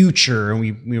the future, and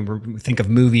we think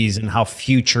of movies and how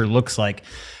future looks like,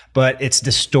 but it's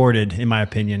distorted, in my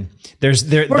opinion. That's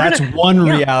one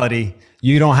reality.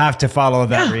 You don't have to follow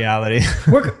that reality.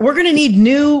 We're going to need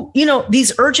new,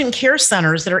 these urgent care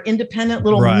centers that are independent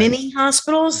little mini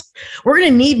hospitals. We're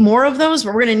going to need more of those,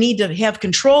 but we're going to need to have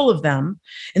control of them.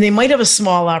 And they might have a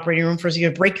small operating room for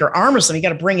you to break your arm or something. You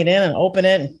got to bring it in and open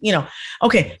it. And,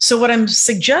 okay. So what I'm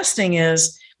suggesting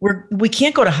is we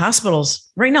can't go to hospitals.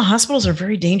 Right now, hospitals are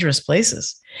very dangerous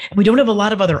places. We don't have a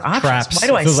lot of other options. Traps. Why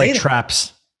do I say like that?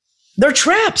 Traps. They're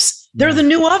traps. They're the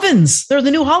new ovens. They're the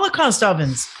new Holocaust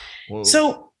ovens. Whoa.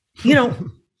 So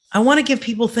I want to give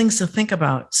people things to think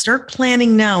about. Start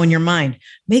planning now in your mind.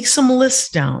 Make some lists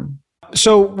down.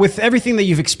 So with everything that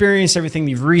you've experienced, everything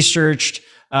you've researched,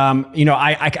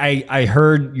 I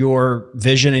heard your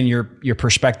vision and your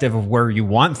perspective of where you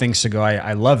want things to go.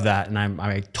 I love that. And I'm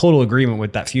in total agreement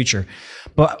with that future.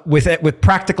 But with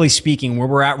practically speaking, where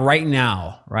we're at right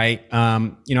now, right?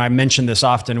 I mentioned this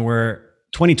often where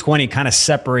 2020 kind of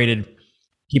separated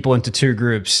people into two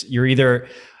groups. You're either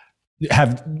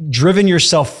have driven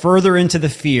yourself further into the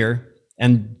fear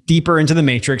and deeper into the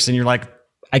matrix, and you're like,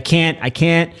 I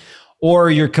can't, or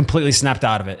you're completely snapped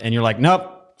out of it. And you're like,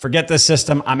 nope, forget this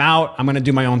system. I'm out. I'm going to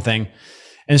do my own thing.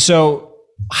 And so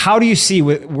how do you see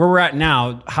where we're at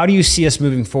now? How do you see us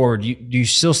moving forward? Do you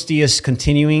still see us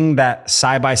continuing that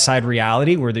side-by-side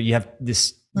reality where you have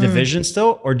this division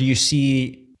still, or do you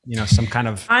see, some kind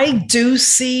of... I do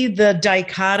see the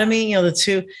dichotomy,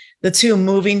 the two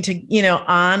moving to,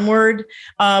 onward.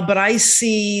 But I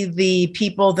see the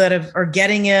people that are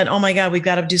getting it. Oh my God, we've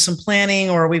got to do some planning,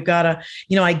 or we've got to,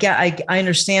 I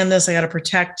understand this. I got to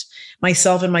protect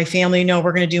myself and my family. No,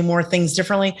 we're going to do more things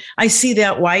differently. I see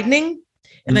that widening.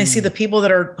 And I see the people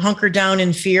that are hunkered down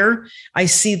in fear, I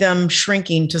see them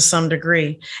shrinking to some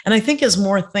degree. And I think as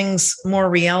more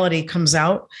reality comes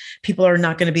out, people are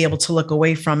not going to be able to look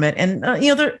away from it. And,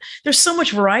 there's so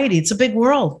much variety. It's a big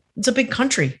world. It's a big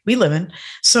country we live in.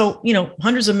 So,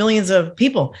 hundreds of millions of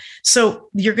people. So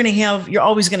you're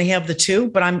always going to have the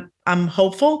two, but I'm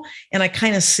hopeful. And I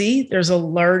kind of see there's a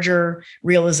larger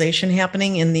realization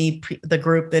happening in the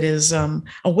group that is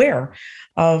aware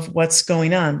of what's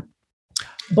going on.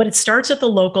 But it starts at the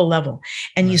local level.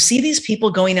 And you see these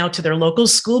people going out to their local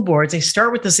school boards. They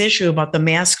start with this issue about the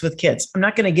masks with kids. I'm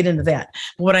not going to get into that.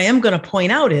 But what I am going to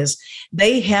point out is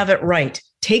they have it right.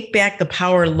 Take back the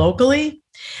power locally.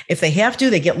 If they have to,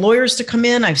 they get lawyers to come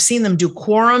in. I've seen them do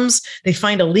quorums. They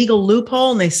find a legal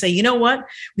loophole and they say, you know what?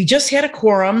 We just had a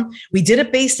quorum. We did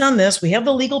it based on this. We have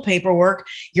the legal paperwork.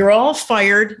 You're all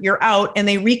fired. You're out. And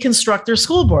they reconstruct their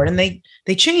school board and they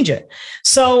change it.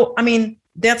 So,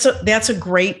 that's a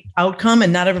great outcome,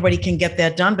 and not everybody can get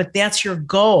that done, but that's your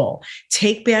goal.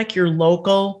 Take back your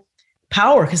local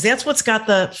power, because that's what's got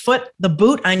the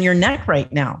boot on your neck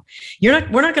right now. We're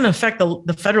not going to affect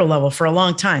the federal level for a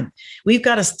long time. We've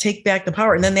got to take back the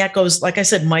power. And then that goes, like I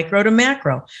said, micro to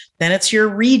macro. Then it's your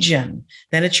region.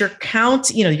 Then it's your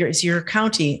county, it's your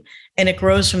county. And it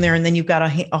grows from there. And then you've got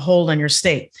a hold on your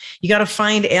state. You got to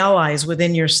find allies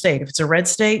within your state. If it's a red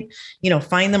state,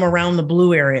 find them around the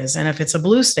blue areas. And if it's a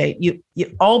blue state,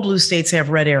 all blue states have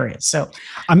red areas. So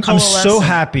I'm so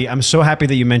happy. I'm so happy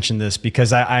that you mentioned this,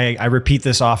 because I repeat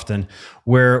this often,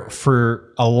 where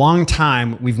for a long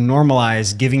time, we've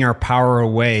normalized giving our power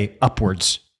away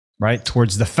upwards, right?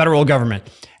 Towards the federal government.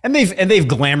 And they've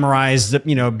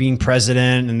glamorized, being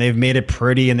president, and they've made it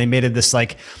pretty, and they made it this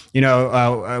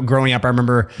growing up, I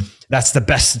remember that's the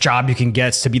best job you can get,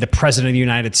 is to be the president of the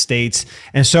United States.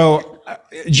 And so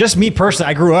just me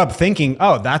personally, I grew up thinking,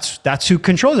 oh, that's who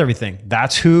controls everything.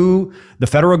 That's who the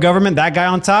federal government, that guy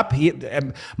on top,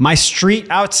 my street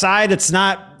outside,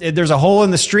 there's a hole in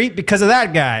the street because of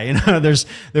that guy. There's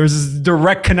this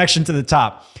direct connection to the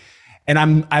top. And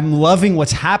I'm loving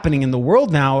what's happening in the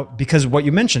world now, because what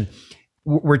you mentioned,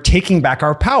 we're taking back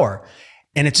our power.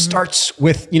 And it starts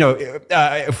with,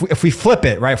 if we flip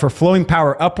it, right? If we're flowing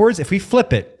power upwards, if we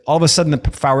flip it, all of a sudden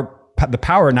the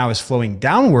power now is flowing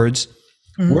downwards.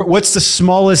 What's the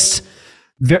smallest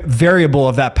variable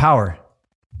of that power?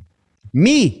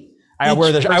 Me. I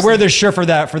wear the shirt for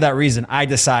that reason. I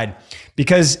decide,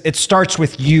 because it starts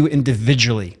with you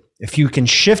individually. If you can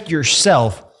shift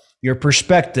yourself, your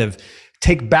perspective,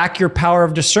 take back your power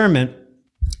of discernment,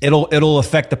 it'll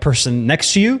affect the person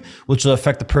next to you, which will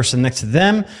affect the person next to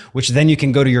them, which then you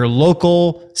can go to your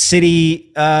local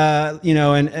city, and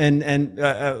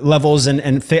levels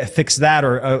and fix that,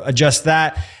 or adjust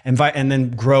that, and then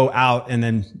grow out and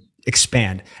then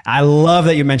expand. I love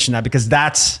that you mentioned that, because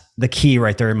that's the key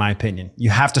right there, in my opinion. You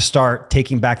have to start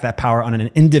taking back that power on an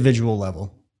individual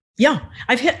level. Yeah.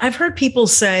 I've heard people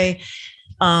say,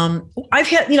 I'm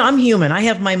human. I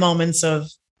have my moments of,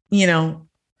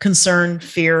 concern,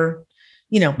 fear,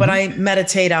 but I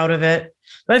meditate out of it.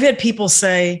 But I've had people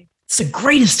say, it's the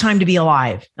greatest time to be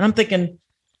alive. And I'm thinking,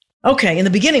 okay. In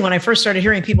the beginning, when I first started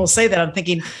hearing people say that, I'm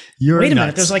thinking, wait a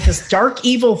minute, there's like this dark,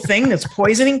 evil thing that's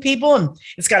poisoning people. And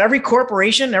it's got every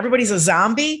corporation, everybody's a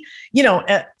zombie,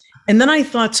 and then I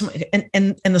thought,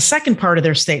 and the second part of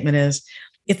their statement is,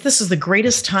 if this is the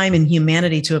greatest time in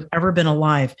humanity to have ever been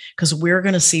alive, because we're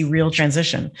going to see real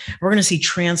transition. We're going to see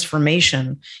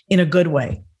transformation in a good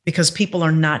way, because people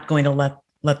are not going to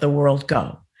let the world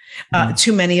go.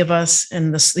 too many of us,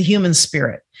 and the human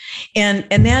spirit. And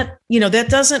that, that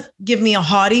doesn't give me a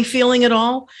haughty feeling at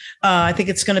all. I think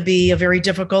it's going to be a very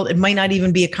difficult, it might not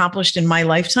even be accomplished in my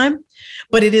lifetime,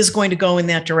 but it is going to go in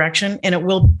that direction. And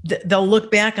they'll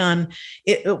look back on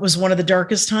it. It was one of the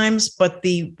darkest times, but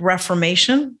the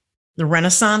Reformation, the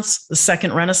Renaissance, the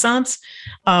Second Renaissance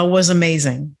was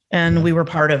amazing. And we were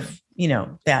part of,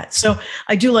 that. So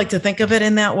I do like to think of it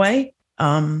in that way.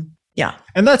 Yeah.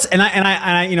 And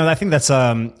I think that's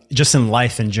just in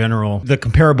life in general. The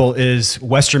comparable is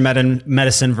Western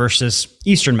medicine versus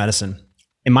Eastern medicine.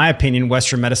 In my opinion,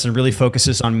 Western medicine really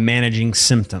focuses on managing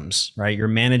symptoms, right? You're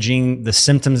managing the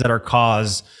symptoms that are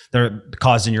caused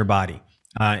in your body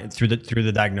through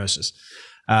the diagnosis.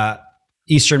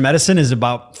 Eastern medicine is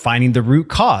about finding the root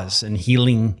cause and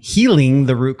healing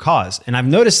the root cause. And I've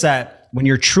noticed that when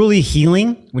you're truly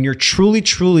healing, when you're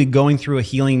truly going through a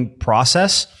healing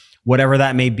process, whatever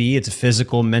that may be, it's a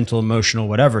physical, mental, emotional,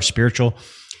 whatever, spiritual,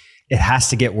 it has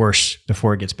to get worse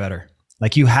before it gets better.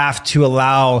 Like you have to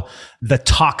allow the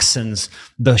toxins,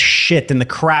 the shit and the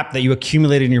crap that you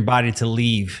accumulated in your body to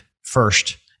leave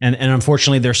first. And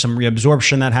unfortunately, there's some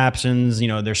reabsorption that happens,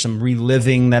 there's some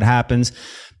reliving that happens.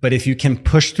 But if you can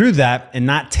push through that and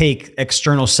not take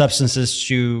external substances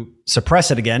to suppress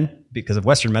it again, because of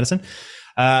Western medicine,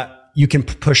 you can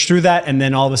push through that, and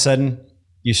then all of a sudden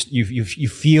you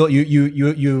feel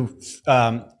you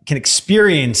can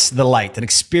experience the light and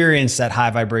experience that high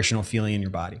vibrational feeling in your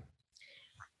body.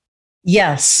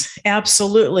 Yes,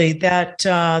 absolutely. That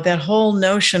whole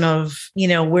notion of,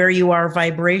 where you are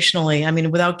vibrationally. I mean,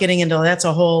 without getting into that's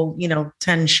a whole,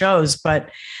 10 shows, but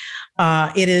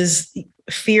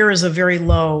fear is a very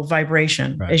low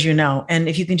vibration, right, as you know. And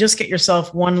if you can just get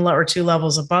yourself one or two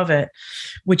levels above it,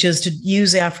 which is to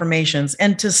use affirmations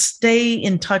and to stay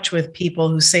in touch with people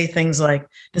who say things like,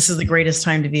 this is the greatest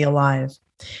time to be alive.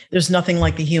 There's nothing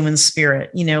like the human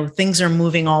spirit. Things are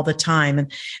moving all the time. And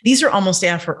these are almost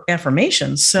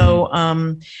affirmations. So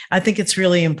I think it's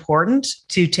really important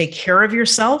to take care of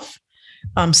yourself,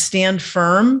 stand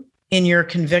firm in your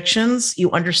convictions.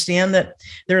 You understand that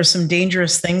there are some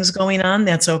dangerous things going on.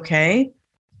 That's okay.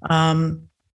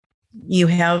 You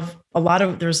have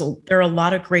there are a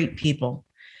lot of great people.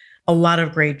 A lot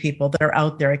of great people that are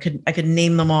out there. I could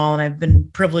name them all, and I've been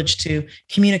privileged to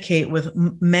communicate with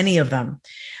many of them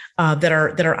that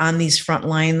are on these front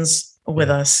lines with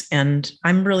us. And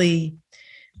I'm really,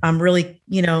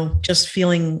 just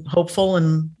feeling hopeful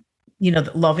and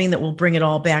loving that we'll bring it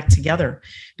all back together,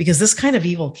 because this kind of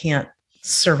evil can't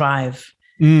survive.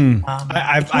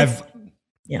 I've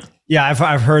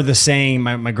heard the saying.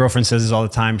 My girlfriend says this all the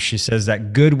time. She says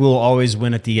that good will always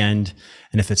win at the end,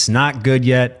 and if it's not good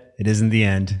yet, it isn't the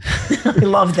end. I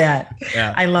love that.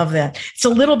 Yeah. I love that. It's a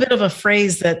little bit of a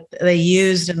phrase that they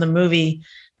used in the movie.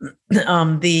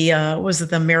 Was it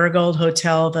the Marigold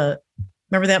Hotel?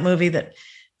 Remember that movie that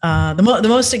the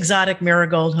most exotic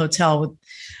Marigold Hotel with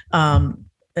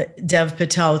Dev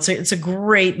Patel. It's a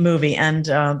great movie,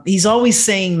 and he's always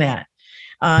saying that.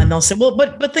 And they'll say, well,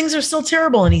 but things are still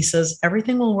terrible. And he says,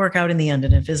 everything will work out in the end.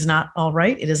 And if it's not all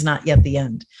right, it is not yet the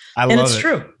end. And it's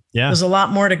true. Yeah. There's a lot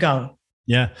more to go.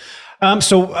 Yeah.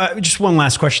 So just one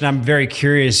last question. I'm very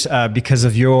curious because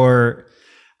of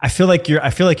I feel like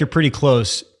you're pretty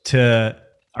close to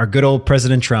our good old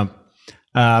President Trump.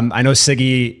 I know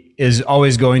Siggy is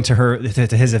always going to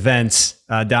his events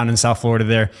down in South Florida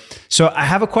there. So I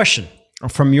have a question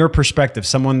from your perspective,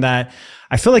 someone that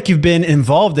I feel like you've been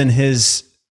involved in his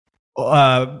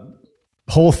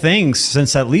whole thing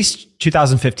since at least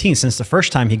 2015, since the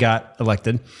first time he got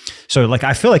elected. So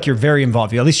I feel like you're very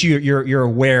involved. At least you're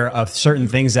aware of certain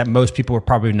things that most people are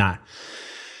probably not.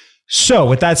 So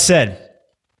with that said,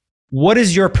 what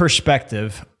is your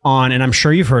perspective on, and I'm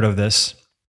sure you've heard of this,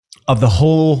 of the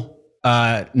whole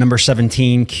number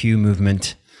 17 Q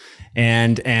movement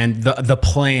and the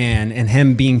plan, and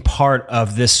him being part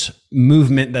of this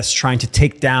movement that's trying to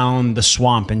take down the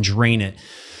swamp and drain it?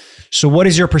 So what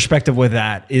is your perspective with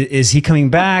that? Is he coming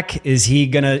back? Is he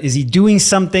doing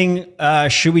something?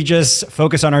 Should we just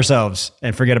focus on ourselves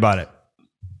and forget about it?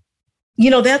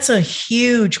 That's a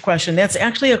huge question. That's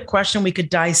actually a question we could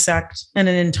dissect in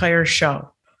an entire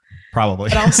show. Probably.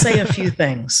 But I'll say a few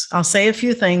things.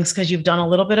 Because you've done a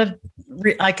little bit of,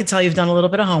 I could tell you've done a little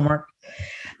bit of homework.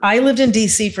 I lived in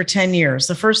DC for 10 years.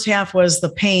 The first half was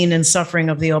the pain and suffering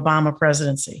of the Obama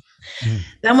presidency.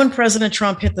 Then when President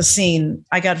Trump hit the scene,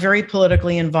 I got very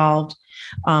politically involved.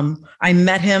 I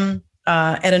met him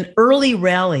at an early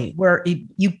rally where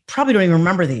you probably don't even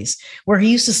remember these, where he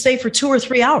used to stay for 2 or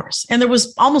 3 hours. And there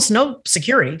was almost no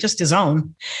security, just his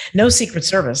own, no Secret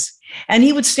Service. And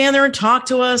he would stand there and talk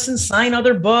to us and sign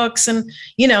other books. And,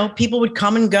 people would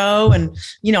come and go. And,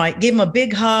 I gave him a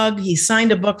big hug. He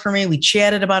signed a book for me. We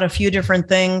chatted about a few different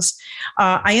things.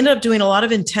 I ended up doing a lot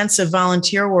of intensive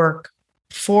volunteer work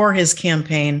for his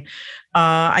campaign.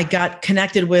 I got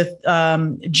connected with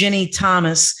Ginny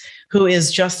Thomas, who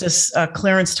is Justice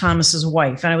Clarence Thomas's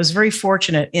wife. And I was very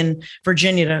fortunate in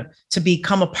Virginia to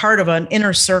become a part of an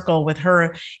inner circle with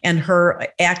her and her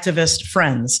activist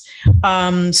friends.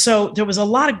 So there was a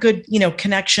lot of good,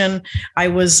 connection. I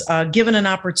was given an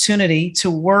opportunity to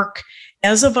work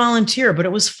as a volunteer, but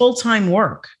it was full-time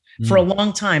work for a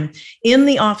long time in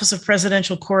the Office of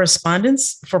Presidential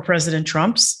Correspondence for President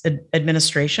Trump's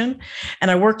administration. And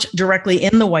I worked directly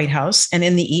in the White House and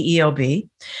in the EEOB,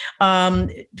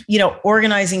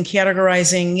 organizing,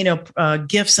 categorizing,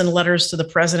 gifts and letters to the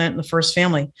president and the first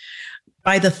family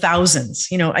by the thousands.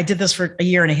 I did this for a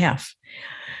year and a half.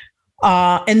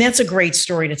 And that's a great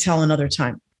story to tell another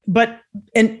time.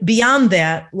 And beyond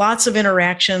that, lots of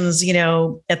interactions,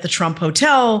 at the Trump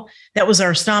Hotel. That was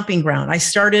our stomping ground. I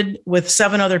started with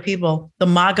 7 other people, the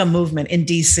MAGA movement in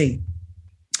DC,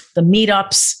 the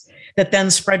meetups that then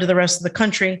spread to the rest of the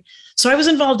country. So I was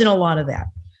involved in a lot of that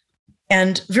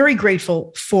and very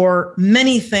grateful for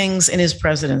many things in his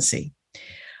presidency.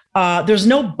 There's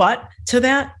no but to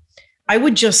that. I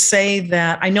would just say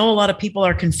that I know a lot of people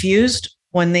are confused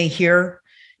when they hear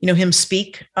him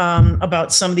speak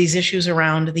about some of these issues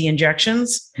around the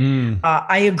injections.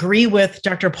 I agree with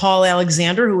Dr. Paul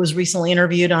Alexander, who was recently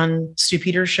interviewed on Stu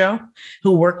Peters' show,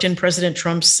 who worked in President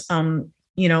Trump's,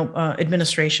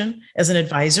 administration as an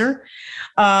advisor,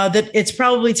 that it's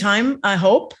probably time, I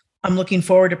hope. I'm looking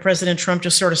forward to President Trump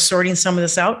just sort of sorting some of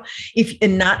this out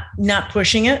and not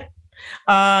pushing it.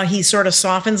 He sort of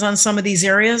softens on some of these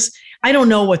areas. I don't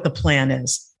know what the plan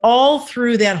is. All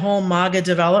through that whole MAGA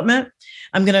development,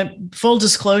 I'm going to full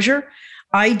disclosure.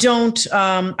 I don't,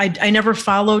 I never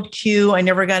followed Q. I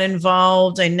never got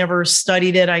involved. I never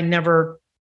studied it. I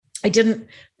didn't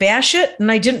bash it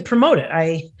and I didn't promote it.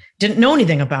 I didn't know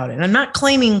anything about it. And I'm not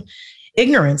claiming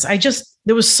ignorance.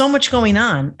 There was so much going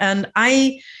on. And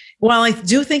while I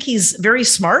do think he's very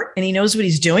smart and he knows what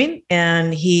he's doing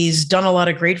and he's done a lot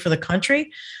of great for the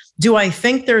country, do I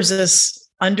think there's this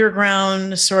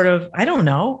underground sort of, I don't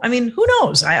know. I mean, who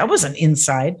knows? I wasn't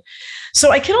inside. So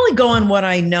I can only go on what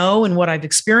I know and what I've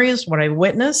experienced, what I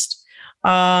witnessed.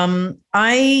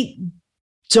 I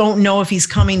don't know if he's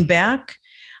coming back.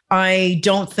 I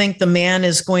don't think the man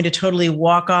is going to totally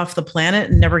walk off the planet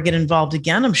and never get involved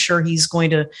again. I'm sure he's going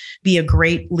to be a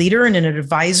great leader and an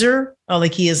advisor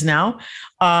like he is now.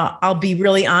 I'll be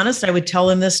really honest. I would tell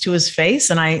him this to his face,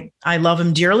 and I love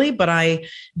him dearly, but I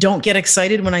don't get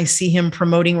excited when I see him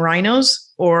promoting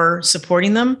rhinos or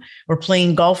supporting them or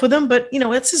playing golf with them. But,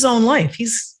 it's his own life.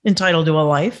 He's entitled to a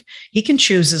life. He can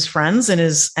choose his friends and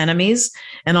his enemies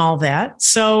and all that.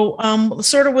 So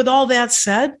sort of with all that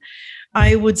said,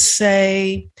 I would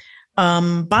say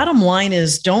bottom line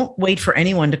is don't wait for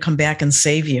anyone to come back and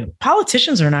save you.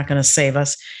 Politicians are not going to save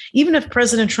us. Even if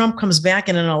President Trump comes back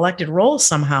in an elected role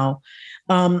somehow,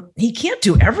 he can't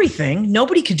do everything.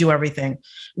 Nobody can do everything.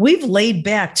 We've laid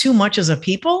back too much as a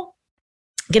people.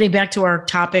 Getting back to our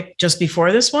topic just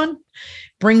before this one,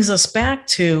 brings us back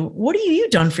to what have you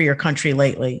done for your country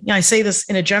lately? I say this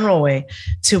in a general way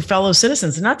to fellow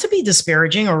citizens, not to be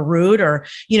disparaging or rude or,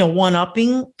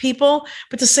 one-upping people,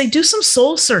 but to say, do some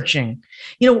soul searching.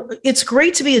 It's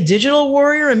great to be a digital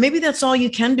warrior, and maybe that's all you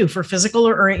can do for physical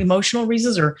or emotional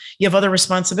reasons, or you have other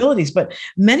responsibilities, but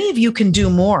many of you can do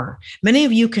more. Many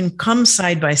of you can come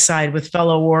side by side with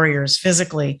fellow warriors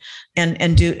physically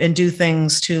and do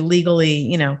things to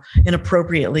legally, and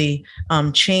appropriately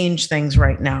change things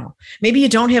right now. Maybe you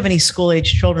don't have any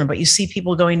school-age children, but you see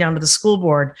people going down to the school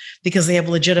board because they have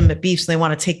legitimate beefs and they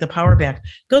want to take the power back.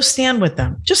 Go stand with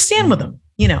them. Just stand with them.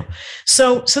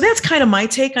 So that's kind of my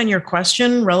take on your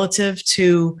question relative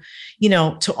to,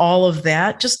 to all of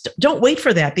that. Just don't wait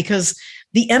for that, because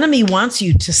the enemy wants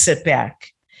you to sit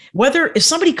back. If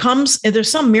somebody comes, if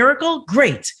there's some miracle,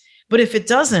 great. But if it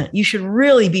doesn't, you should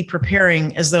really be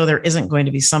preparing as though there isn't going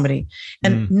to be somebody.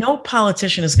 And no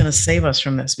politician is going to save us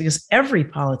from this, because every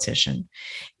politician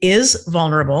is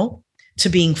vulnerable to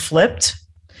being flipped,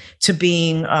 to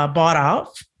being bought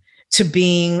out, to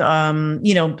being,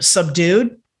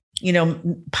 subdued,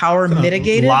 power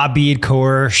mitigated, lobbied,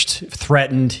 coerced,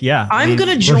 threatened. Yeah. I'm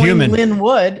going to join Lynn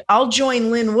Wood. I'll join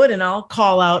Lynn Wood and I'll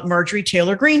call out Marjorie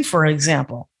Taylor Greene, for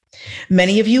example.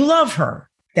 Many of you love her.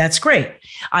 That's great.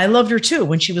 I loved her too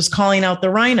when she was calling out the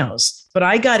rhinos, but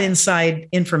I got inside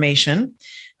information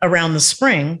around the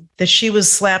spring that she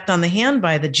was slapped on the hand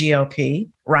by the GOP,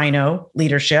 Rhino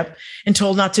leadership, and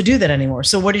told not to do that anymore.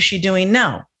 So what is she doing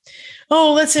now?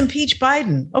 Oh, let's impeach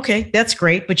Biden. Okay, that's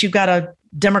great. But you've got a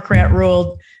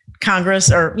Democrat-ruled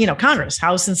Congress, or, Congress,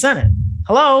 House and Senate.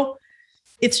 Hello?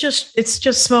 It's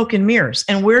just smoke and mirrors.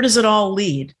 And where does it all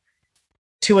lead?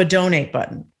 To a donate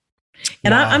button.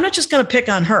 And wow. I'm not just going to pick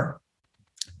on her.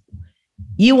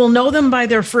 You will know them by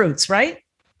their fruits, right?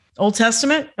 Old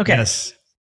Testament? Okay. Yes.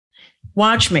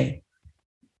 Watch me.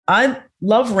 I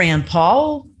love Rand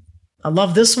Paul. I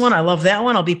love this one. I love that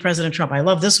one. I'll be President Trump. I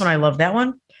love this one. I love that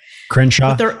one.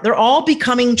 Crenshaw. But they're all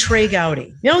becoming Trey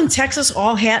Gowdy. In Texas,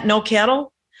 all hat, no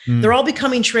cattle. They're all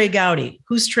becoming Trey Gowdy.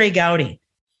 Who's Trey Gowdy?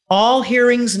 All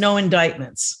hearings, no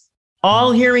indictments.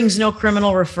 All hearings, no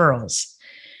criminal referrals.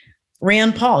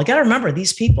 Rand Paul. You got to remember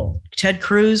these people. Ted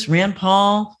Cruz, Rand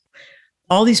Paul,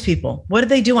 all these people. What did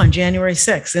they do on January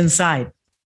 6th inside?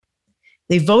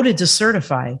 They voted to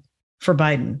certify for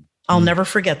Biden. I'll never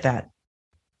forget that.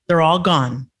 They're all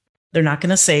gone. They're not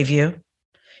going to save you.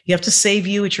 You have to save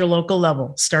you at your local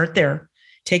level. Start there.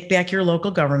 Take back your local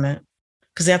government,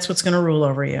 because that's what's going to rule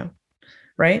over you,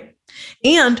 right?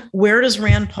 And where does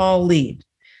Rand Paul lead?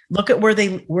 Look at where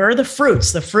are the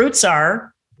fruits? The fruits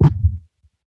are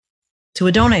to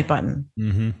a donate button.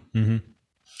 Mm-hmm, mm-hmm.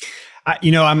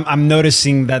 I'm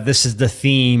noticing that this is the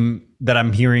theme that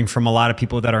I'm hearing from a lot of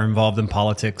people that are involved in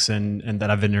politics and that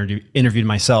I've interviewed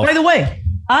myself. By the way,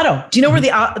 Otto, do you know where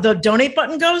the donate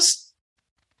button goes?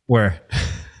 Where?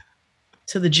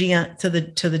 To the GOP.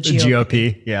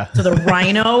 GOP, yeah. To the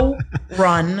Rhino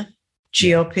run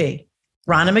GOP.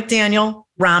 Ronna McDaniel,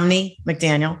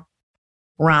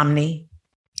 Romney.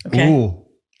 Okay. Ooh,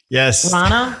 yes.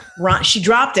 She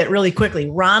dropped it really quickly.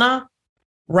 Ronna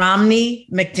Romney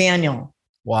McDaniel.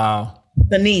 Wow.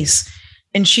 The niece.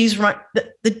 And she's run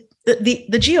the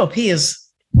GOP is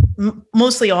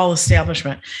mostly all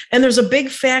establishment. And there's a big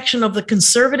faction of the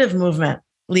conservative movement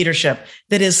leadership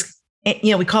that is,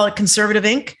 we call it Conservative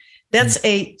Inc. That's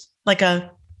like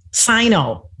a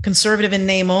Sino, conservative in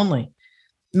name only.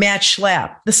 Matt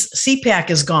Schlapp. This CPAC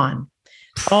is gone.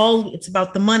 It's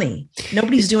about the money.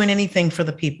 Nobody's doing anything for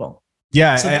the people.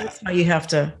 Yeah. So that's how you have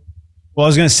to. Well, I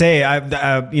was going to say,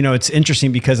 it's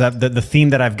interesting because the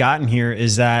theme that I've gotten here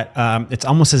is that it's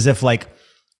almost as if like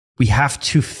we have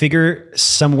to figure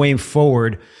some way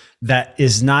forward that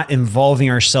is not involving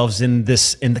ourselves in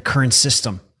the current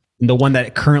system, in the one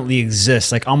that currently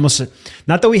exists. Like almost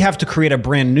not that we have to create a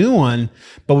brand new one,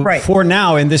 but for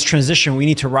now in this transition, we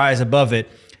need to rise above it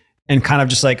and kind of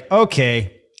just like,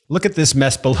 okay, look at this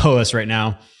mess below us right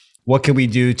now. What can we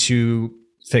do to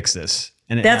fix this?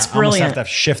 And that's brilliant. Have to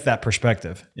shift that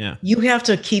perspective. Yeah. You have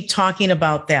to keep talking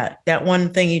about that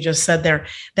one thing you just said there.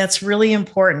 That's really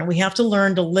important. We have to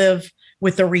learn to live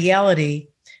with the reality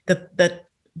that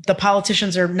the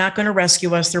politicians are not going to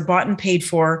rescue us. They're bought and paid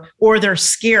for, or they're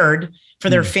scared for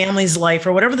their family's life,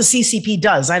 or whatever the CCP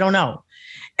does. I don't know.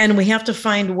 And we have to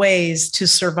find ways to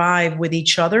survive with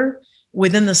each other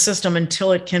within the system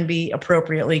until it can be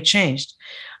appropriately changed.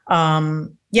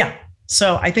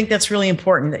 So I think that's really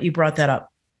important that you brought that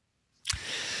up.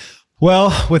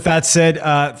 Well, with that said,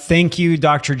 thank you,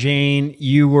 Dr. Jane.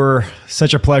 You were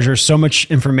such a pleasure. So much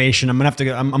information. I'm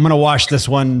gonna watch this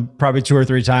one probably 2 or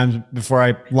 3 times before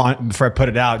I put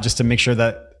it out, just to make sure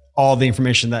that all the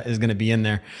information that is going to be in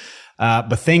there.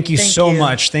 But thank you so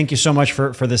much. Thank you so much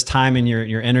for this time and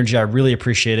your energy. I really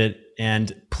appreciate it.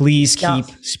 And please keep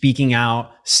speaking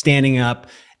out, standing up,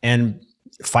 and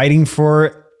fighting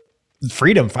for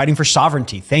freedom, fighting for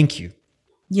sovereignty. Thank you.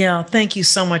 Yeah, thank you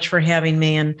so much for having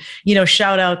me. And,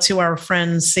 shout out to our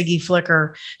friend Siggy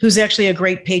Flicker, who's actually a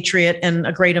great patriot and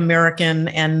a great American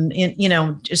and,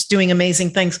 just doing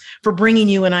amazing things, for bringing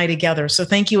you and I together. So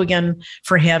thank you again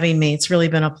for having me. It's really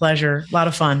been a pleasure. A lot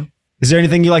of fun. Is there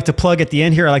anything you'd like to plug at the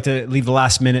end here? I'd like to leave the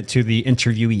last minute to the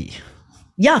interviewee.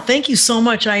 Yeah, thank you so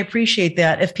much. I appreciate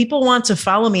that. If people want to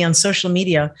follow me on social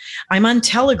media, I'm on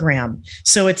Telegram.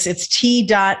 So it's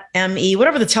t.me,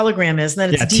 whatever the Telegram is.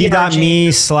 And then it's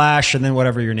t.me / and then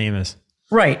whatever your name is.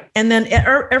 Right. And then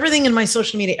everything in my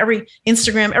social media, every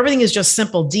Instagram, everything is just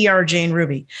simple, Dr. Jane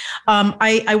Ruby.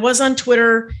 I was on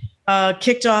Twitter,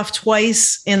 kicked off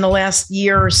twice in the last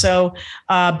year or so,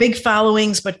 big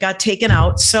followings, but got taken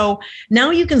out. So now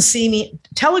you can see me.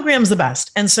 Telegram's the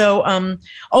best. And so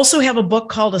also have a book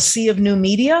called A Sea of New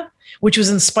Media. which was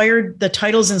inspired, the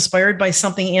title's inspired by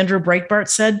something Andrew Breitbart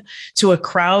said to a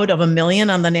crowd of 1 million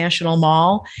on the National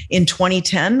Mall in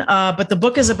 2010. But the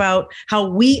book is about how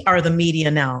we are the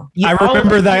media now. I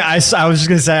remember that. I was just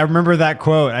going to say, I remember that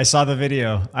quote. I saw the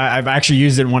video. I've actually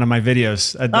used it in one of my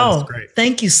videos. That's great.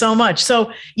 Thank you so much.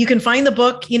 So you can find the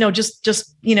book,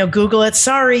 just Google it.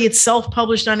 Sorry, it's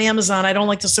self-published on Amazon. I don't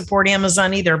like to support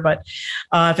Amazon either, but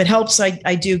if it helps,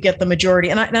 I do get the majority.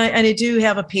 And I do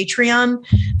have a Patreon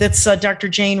that's Dr.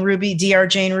 Jane Ruby, Dr.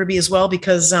 Jane Ruby as well,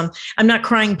 because I'm not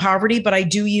crying poverty, but I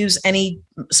do use any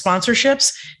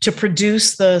sponsorships to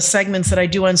produce the segments that I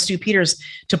do on Stu Peters,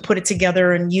 to put it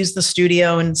together and use the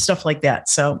studio and stuff like that.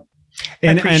 So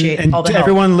and to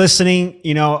everyone listening,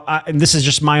 and this is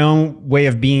just my own way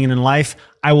of being in life,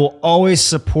 I will always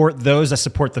support those that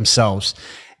support themselves.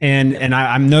 And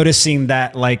I'm noticing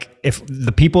that, like, if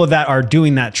the people that are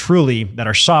doing that truly, that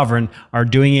are sovereign, are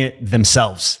doing it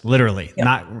themselves, literally,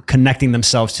 not connecting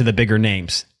themselves to the bigger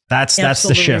names. That's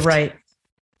the shift. Right.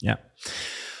 Yeah.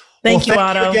 Thank you,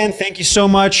 Otto. Again, thank you so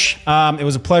much. It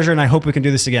was a pleasure, and I hope we can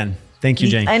do this again. Thank you,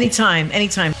 Jane. Anytime.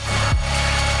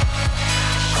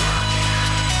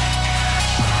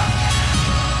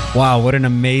 Wow, what an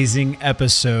amazing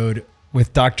episode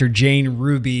with Dr. Jane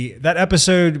Ruby. That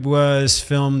episode was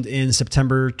filmed in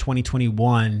September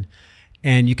 2021.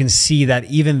 And you can see that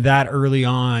even that early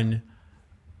on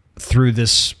through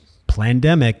this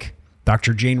pandemic,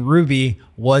 Dr. Jane Ruby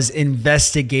was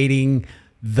investigating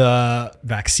the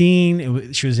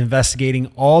vaccine. She was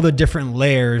investigating all the different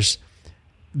layers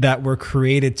that were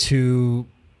created to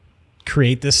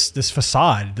create this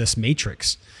facade, this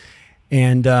matrix.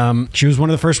 And she was one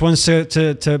of the first ones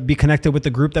to be connected with the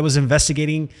group that was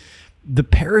investigating the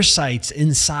parasites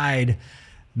inside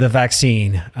the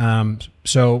vaccine.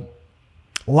 So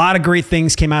a lot of great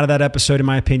things came out of that episode, in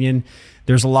my opinion.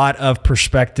 There's a lot of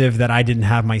perspective that I didn't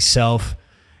have myself.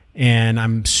 And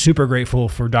I'm super grateful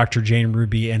for Dr. Jane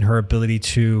Ruby and her ability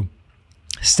to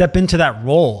step into that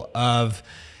role of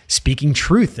speaking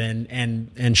truth and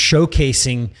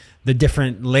showcasing the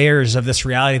different layers of this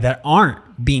reality that aren't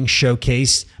being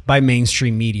showcased by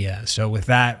mainstream media. So with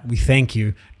that, we thank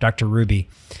you, Dr. Ruby.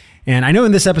 And I know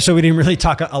in this episode, we didn't really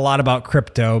talk a lot about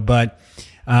crypto, but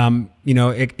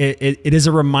it is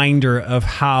a reminder of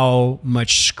how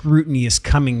much scrutiny is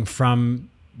coming from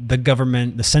the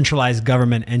government, the centralized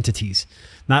government entities,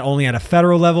 not only at a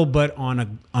federal level, but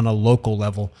on a local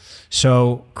level.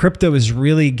 So crypto is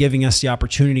really giving us the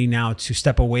opportunity now to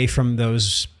step away from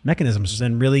those mechanisms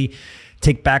and really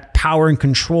take back power and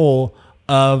control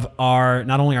of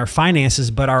not only our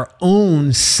finances, but our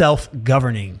own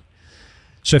self-governing.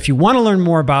 So if you want to learn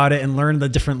more about it and learn the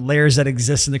different layers that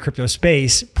exist in the crypto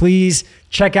space, please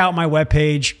check out my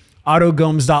webpage,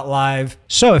 ottogomes.live.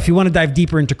 So if you want to dive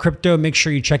deeper into crypto, make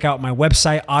sure you check out my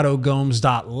website,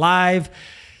 ottogomes.live.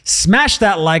 Smash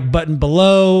that like button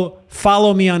below.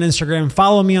 Follow me on Instagram,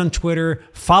 follow me on Twitter,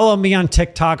 follow me on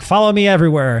TikTok, follow me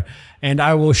everywhere. And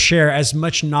I will share as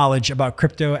much knowledge about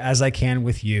crypto as I can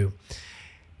with you.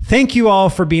 Thank you all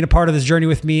for being a part of this journey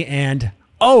with me, and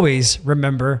always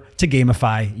remember to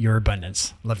gamify your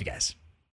abundance. Love you guys.